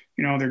from,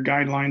 their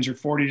guidelines are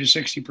 40 to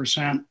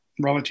 60%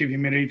 relative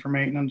humidity for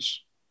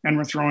maintenance. And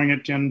we're throwing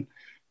it in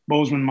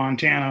Bozeman,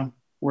 Montana,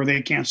 where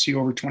they can't see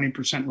over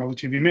 20%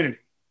 relative humidity.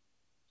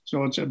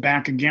 So it's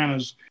back again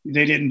as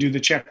they didn't do the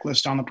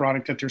checklist on the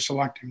product that they're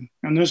selecting.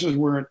 And this is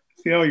where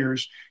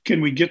failures, can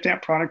we get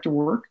that product to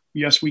work?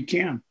 Yes, we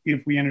can.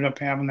 If we ended up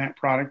having that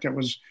product that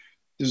was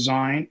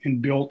designed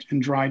and built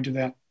and dried to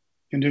that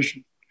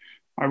condition.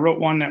 I wrote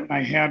one that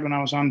I had when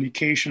I was on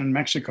vacation in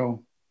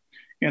Mexico,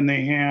 and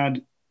they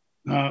had,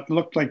 it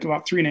looked like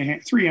about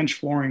 3-inch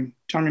flooring,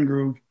 tongue and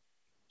groove,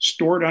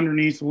 stored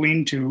underneath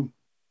lean-to,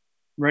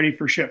 ready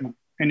for shipment.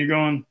 And you're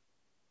going,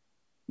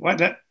 what?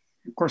 That?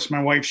 Of course,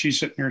 my wife, she's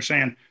sitting there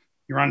saying,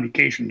 you're on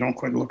vacation. Don't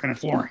quit looking at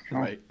flooring.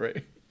 Right.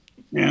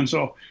 And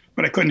so,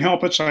 but I couldn't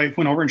help it. So I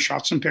went over and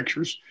shot some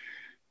pictures.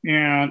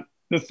 And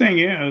the thing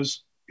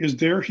is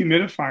their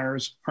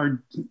humidifiers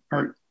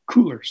are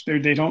coolers.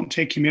 They don't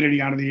take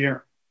humidity out of the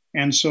air.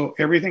 And so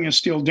everything is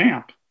still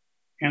damp.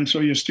 And so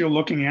you're still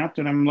looking at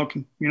that. I'm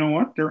looking, you know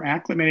what? They're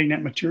acclimating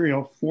that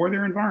material for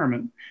their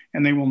environment,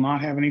 and they will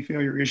not have any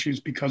failure issues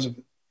because of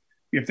it.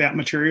 If that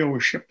material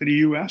was shipped to the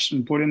U.S.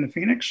 and put into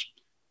Phoenix,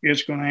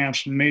 it's going to have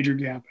some major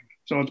gapping.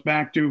 So it's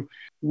back to,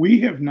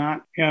 we have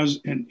not, as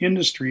an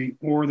industry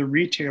or the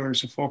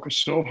retailers, have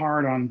focused so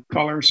hard on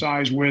color,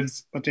 size,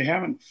 width, but they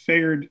haven't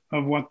figured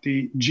of what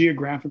the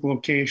geographic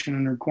location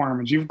and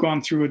requirements. You've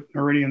gone through it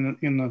already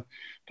in the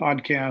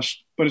podcast,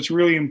 but it's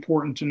really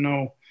important to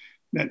know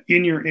that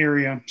in your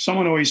area,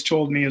 someone always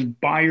told me is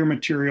buy your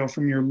material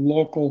from your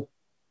local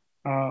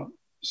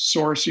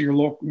source, or your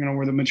local,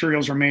 where the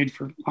materials are made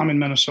for. I'm in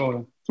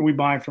Minnesota, so we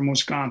buy from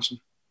Wisconsin.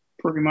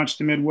 Pretty much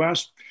the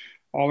Midwest,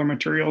 all their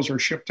materials are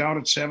shipped out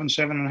at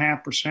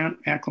 7.5%.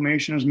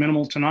 Acclimation is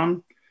minimal to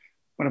none.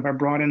 But if I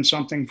brought in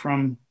something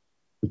from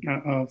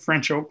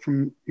French oak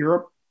from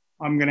Europe,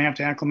 I'm going to have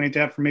to acclimate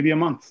that for maybe a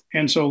month.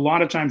 And so a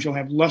lot of times you'll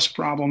have less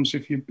problems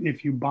if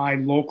you buy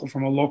local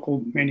from a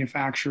local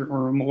manufacturer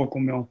or a local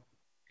mill,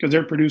 because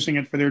they're producing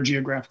it for their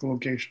geographical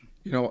location.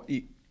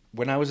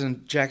 When I was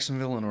in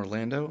Jacksonville and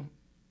Orlando,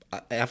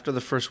 after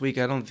the first week,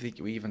 I don't think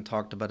we even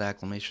talked about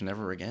acclimation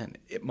ever again.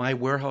 My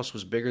warehouse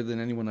was bigger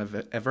than anyone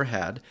I've ever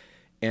had,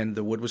 and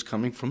the wood was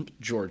coming from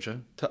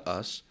Georgia to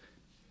us,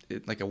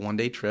 like a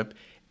one-day trip.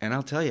 And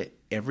I'll tell you,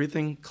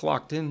 everything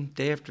clocked in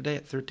day after day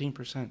at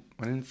 13%.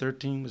 Went in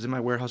 13, was in my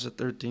warehouse at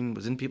 13,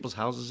 was in people's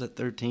houses at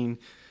 13.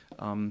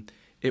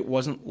 It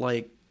wasn't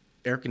like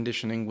air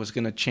conditioning was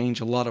going to change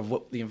a lot of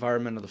what the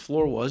environment of the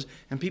floor was,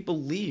 and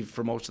people leave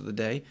for most of the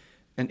day.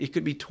 And it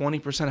could be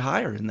 20%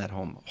 higher in that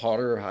home,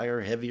 hotter, higher,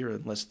 heavier,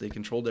 unless they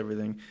controlled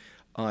everything.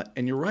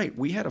 And you're right.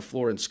 We had a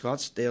floor in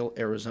Scottsdale,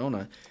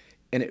 Arizona,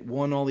 and it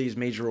won all these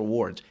major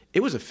awards.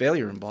 It was a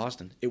failure in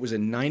Boston. It was a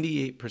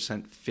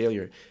 98%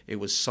 failure.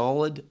 It was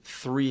solid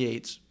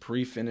 3/8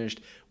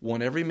 pre-finished,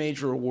 won every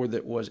major award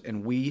that was,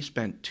 and we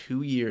spent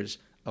 2 years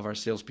of our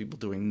salespeople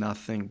doing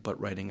nothing but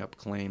writing up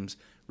claims,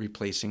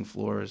 replacing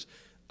floors.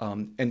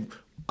 And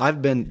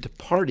I've been to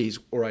parties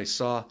where I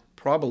saw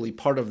probably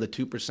part of the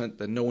 2%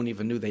 that no one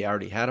even knew they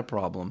already had a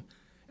problem.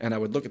 And I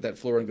would look at that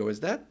floor and go,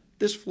 is that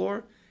this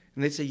floor?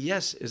 And they'd say,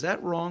 yes, is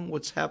that wrong?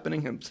 What's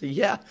happening? And I'd say,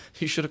 yeah,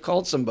 you should have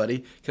called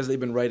somebody because they've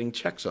been writing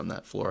checks on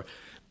that floor.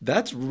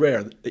 That's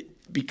rare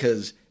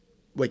because,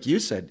 like you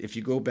said, if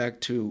you go back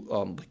to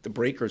like the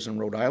breakers in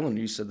Rhode Island,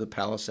 you said the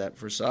Palace at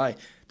Versailles,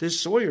 the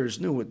Sawyers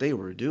knew what they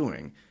were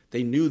doing.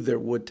 They knew their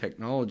wood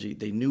technology.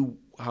 They knew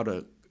how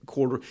to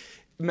quarter.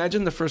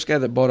 Imagine the first guy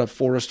that bought a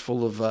forest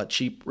full of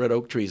cheap red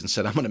oak trees and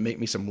said, I'm going to make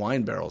me some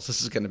wine barrels.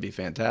 This is going to be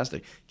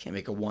fantastic. Can't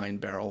make a wine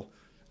barrel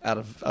out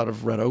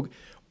of red oak.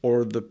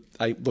 Or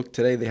I look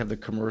today, they have the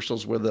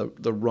commercials where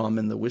the rum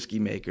and the whiskey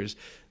makers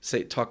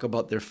talk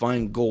about their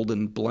fine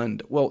golden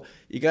blend. Well,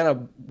 you got a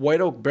white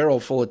oak barrel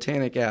full of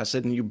tannic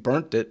acid and you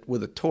burnt it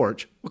with a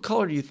torch. What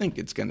color do you think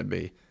it's going to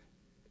be?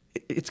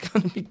 It's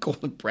going to be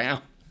golden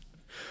brown.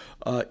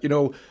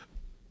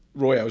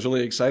 Roy, I was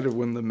really excited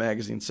when the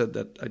magazine said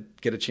that I'd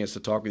get a chance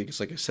to talk with you because,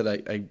 like I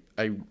said,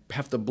 I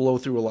have to blow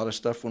through a lot of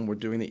stuff when we're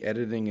doing the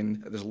editing,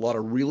 and there's a lot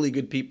of really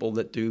good people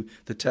that do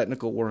the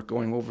technical work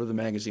going over the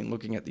magazine,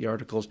 looking at the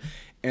articles,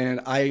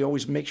 and I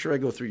always make sure I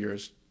go through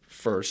yours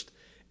first,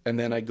 and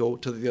then I go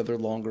to the other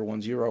longer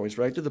ones. You're always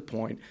right to the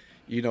point.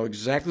 You know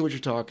exactly what you're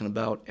talking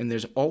about, and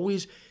there's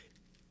always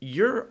 –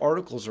 your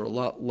articles are a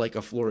lot like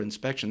a floor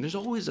inspection. There's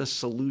always a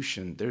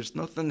solution. There's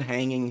nothing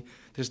hanging.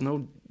 There's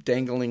no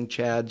dangling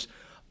chads.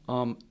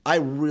 I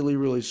really,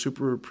 really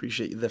super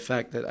appreciate the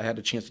fact that I had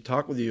a chance to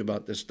talk with you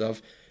about this stuff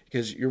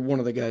because you're one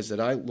of the guys that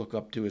I look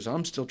up to as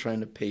I'm still trying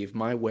to pave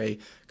my way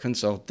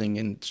consulting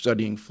and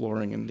studying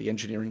flooring and the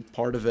engineering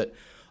part of it.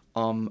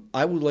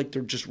 I would like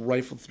to just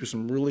rifle through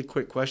some really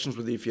quick questions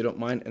with you if you don't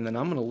mind, and then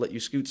I'm going to let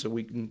you scoot so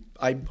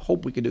I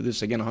hope we can do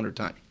this again 100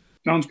 times.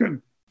 Sounds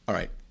good. All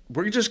right.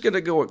 We're just going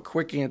to go with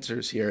quick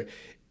answers here.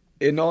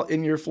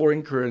 In your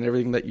flooring career and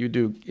everything that you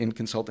do in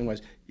consulting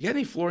wise, you got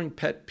any flooring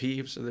pet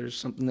peeves? Or there's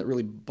something that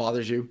really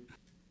bothers you?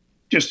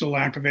 Just the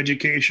lack of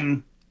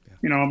education.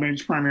 Yeah. I mean,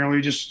 it's primarily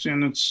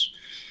and it's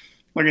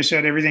like I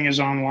said, everything is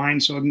online.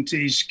 So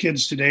these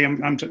kids today,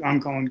 I'm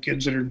calling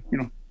kids that are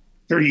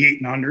 38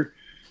 and under,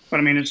 but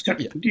I mean you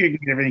can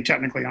get everything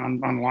technically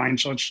online.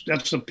 So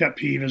that's the pet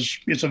peeve is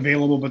it's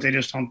available, but they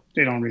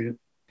don't read it.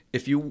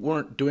 If you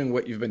weren't doing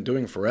what you've been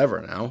doing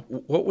forever now,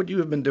 what would you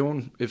have been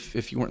doing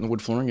if you weren't in the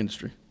wood flooring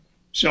industry?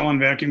 Selling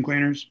vacuum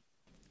cleaners.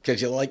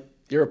 Because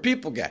you're a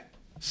people guy.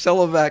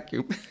 Sell a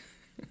vacuum.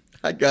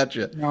 I got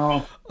you.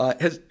 No.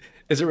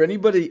 Is there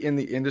anybody in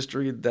the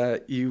industry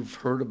that you've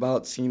heard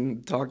about,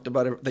 seen, talked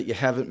about, that you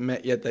haven't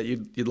met yet that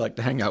you'd like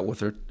to hang out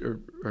with or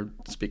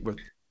speak with?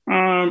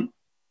 Howard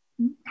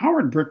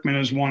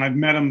Brickman is one. I've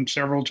met him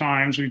several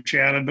times. We've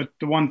chatted, but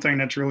the one thing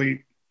that's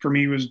really for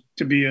me was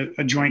to be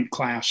a joint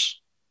class.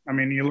 I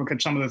mean, you look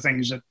at some of the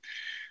things that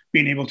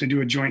being able to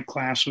do a joint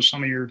class with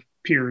some of your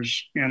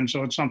peers. And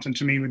so it's something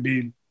to me would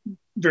be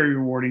very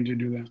rewarding to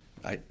do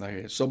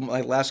that. So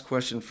my last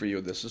question for you,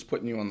 this is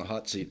putting you on the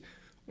hot seat.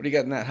 What do you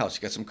got in that house?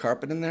 You got some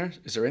carpet in there?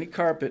 Is there any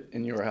carpet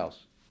in your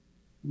house?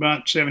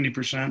 About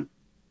 70%.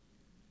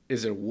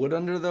 Is there wood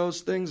under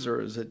those things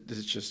or is it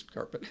just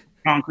carpet?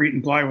 Concrete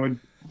and plywood.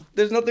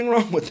 There's nothing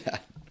wrong with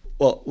that.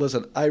 Well,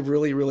 listen, I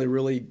really, really,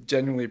 really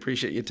genuinely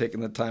appreciate you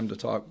taking the time to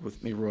talk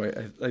with me, Roy.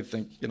 I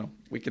think,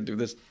 we could do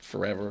this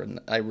forever, and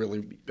I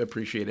really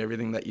appreciate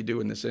everything that you do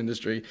in this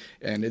industry,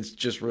 and it's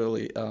just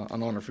really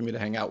an honor for me to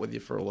hang out with you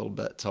for a little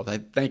bit. So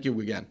thank you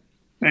again.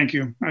 Thank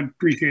you. I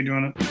appreciate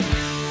doing it.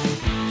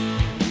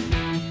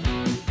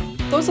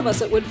 Those of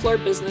us at Wood Floor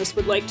Business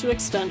would like to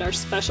extend our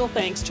special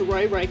thanks to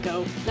Roy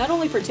Ryko, not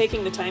only for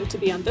taking the time to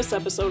be on this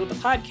episode of the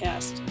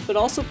podcast, but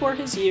also for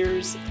his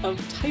years of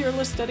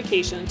tireless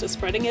dedication to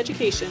spreading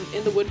education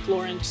in the wood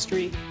floor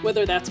industry,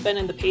 whether that's been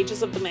in the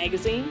pages of the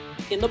magazine,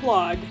 in the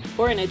blog,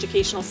 or in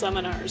educational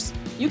seminars.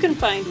 You can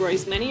find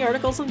Roy's many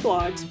articles and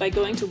blogs by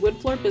going to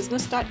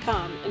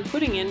woodfloorbusiness.com and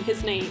putting in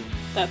his name.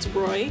 That's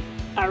Roy,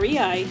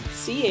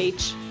 R-E-I-C-H-O-W,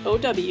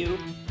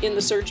 in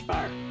the search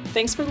bar.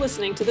 Thanks for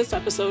listening to this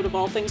episode of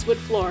All Things Wood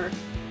Floor.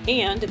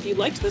 And if you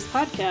liked this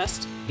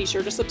podcast, be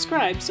sure to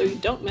subscribe so you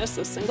don't miss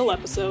a single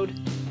episode.